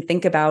anybody can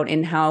think about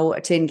in how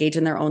to engage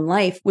in their own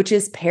life, which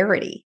is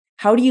parity.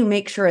 How do you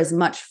make sure as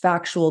much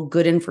factual,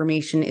 good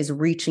information is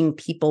reaching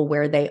people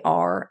where they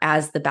are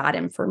as the bad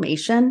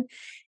information?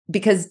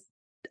 Because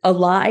a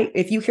lie,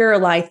 if you hear a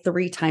lie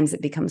 3 times,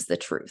 it becomes the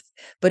truth.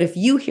 But if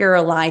you hear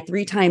a lie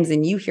 3 times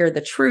and you hear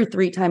the truth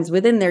 3 times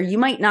within there, you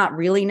might not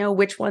really know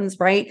which one's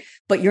right,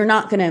 but you're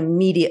not going to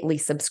immediately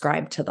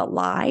subscribe to the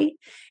lie.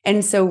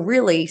 And so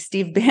really,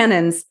 Steve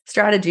Bannon's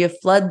strategy of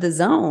flood the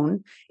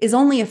zone is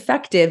only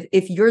effective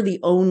if you're the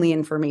only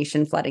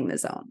information flooding the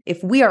zone.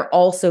 If we are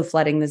also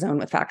flooding the zone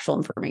with factual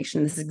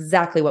information, this is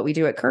exactly what we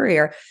do at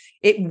Courier,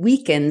 it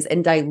weakens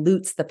and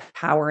dilutes the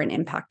power and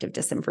impact of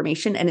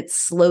disinformation, and it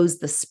slows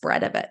the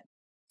spread of it.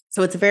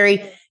 So it's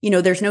very,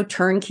 there's no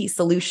turnkey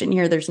solution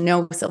here. There's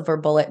no silver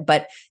bullet,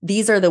 but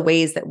these are the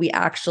ways that we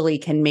actually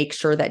can make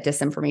sure that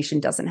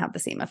disinformation doesn't have the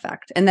same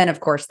effect. And then,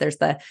 of course, there's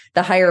the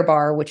higher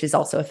bar, which is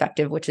also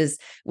effective,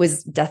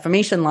 was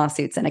defamation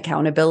lawsuits and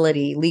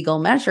accountability, legal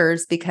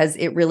measures, because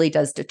it really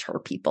does deter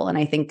people. And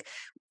I think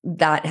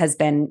that has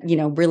been,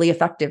 really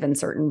effective in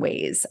certain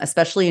ways,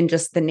 especially in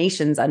just the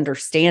nation's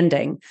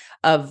understanding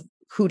of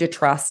who to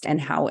trust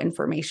and how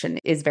information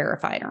is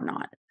verified or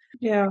not.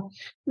 Yeah.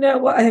 No,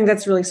 well, I think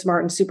that's really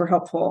smart and super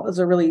helpful. Those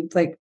are really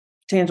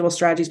tangible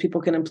strategies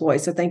people can employ.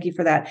 So thank you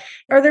for that.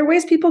 Are there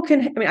ways people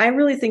can, I mean, I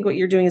really think what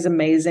you're doing is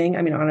amazing.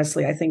 I mean,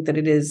 honestly, I think that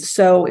it is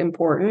so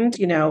important.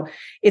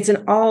 It's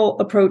an all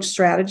approach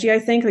strategy. I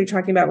think you're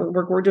talking about what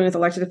work we're doing with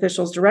elected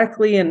officials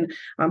directly and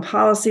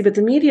policy, but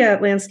the media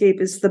landscape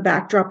is the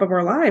backdrop of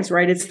our lives,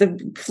 right? It's the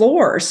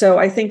floor. So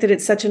I think that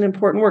it's such an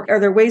important work. Are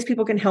there ways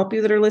people can help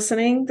you that are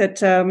listening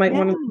that might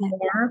want to know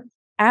more?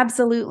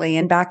 Absolutely.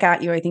 And back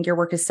at you, I think your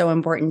work is so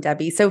important,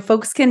 Debbie. So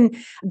folks can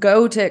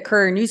go to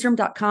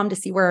couriernewsroom.com to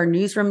see where our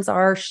newsrooms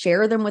are,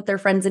 share them with their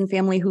friends and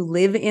family who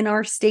live in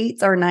our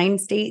states, our 9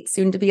 states,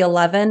 soon to be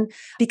 11,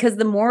 because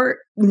the more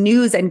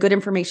news and good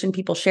information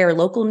people share,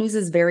 local news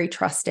is very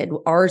trusted.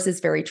 Ours is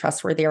very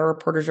trustworthy. Our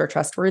reporters are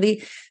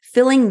trustworthy.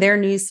 Filling their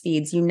news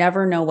feeds, you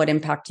never know what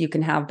impact you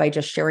can have by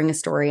just sharing a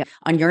story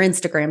on your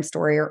Instagram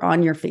story or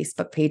on your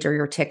Facebook page or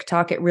your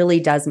TikTok. It really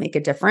does make a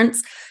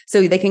difference.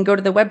 So they can go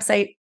to the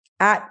website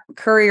at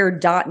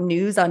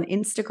courier.news on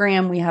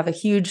Instagram. We have a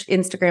huge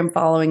Instagram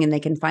following and they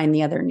can find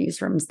the other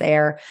newsrooms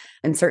there.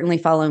 And certainly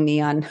follow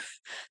me on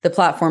the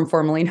platform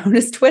formerly known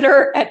as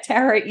Twitter at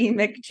Tara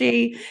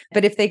McGowan.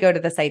 But if they go to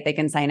the site, they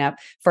can sign up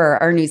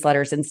for our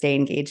newsletters and stay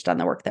engaged on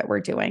the work that we're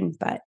doing.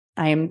 But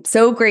I am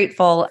so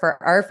grateful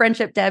for our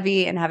friendship,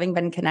 Debbie, and having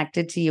been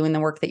connected to you in the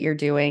work that you're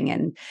doing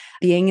and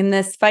being in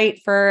this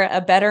fight for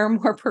a better,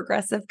 more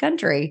progressive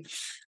country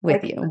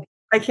with you.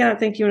 I cannot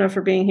thank you enough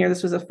for being here.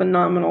 This was a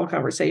phenomenal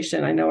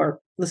conversation. I know our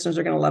listeners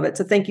are going to love it.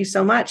 So thank you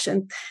so much.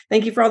 And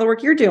thank you for all the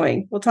work you're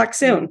doing. We'll talk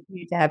soon. Thank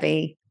you,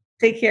 Debbie.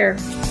 Take care.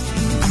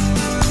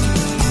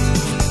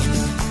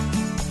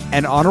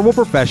 An Honorable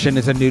Profession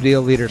is a New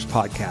Deal Leaders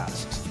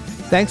podcast.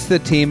 Thanks to the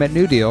team at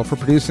NewDEAL for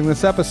producing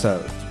this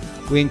episode.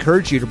 We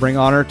encourage you to bring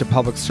honor to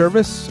public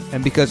service,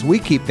 and because we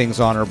keep things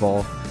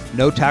honorable,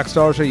 no tax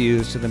dollars are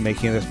used in the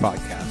making of this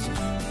podcast.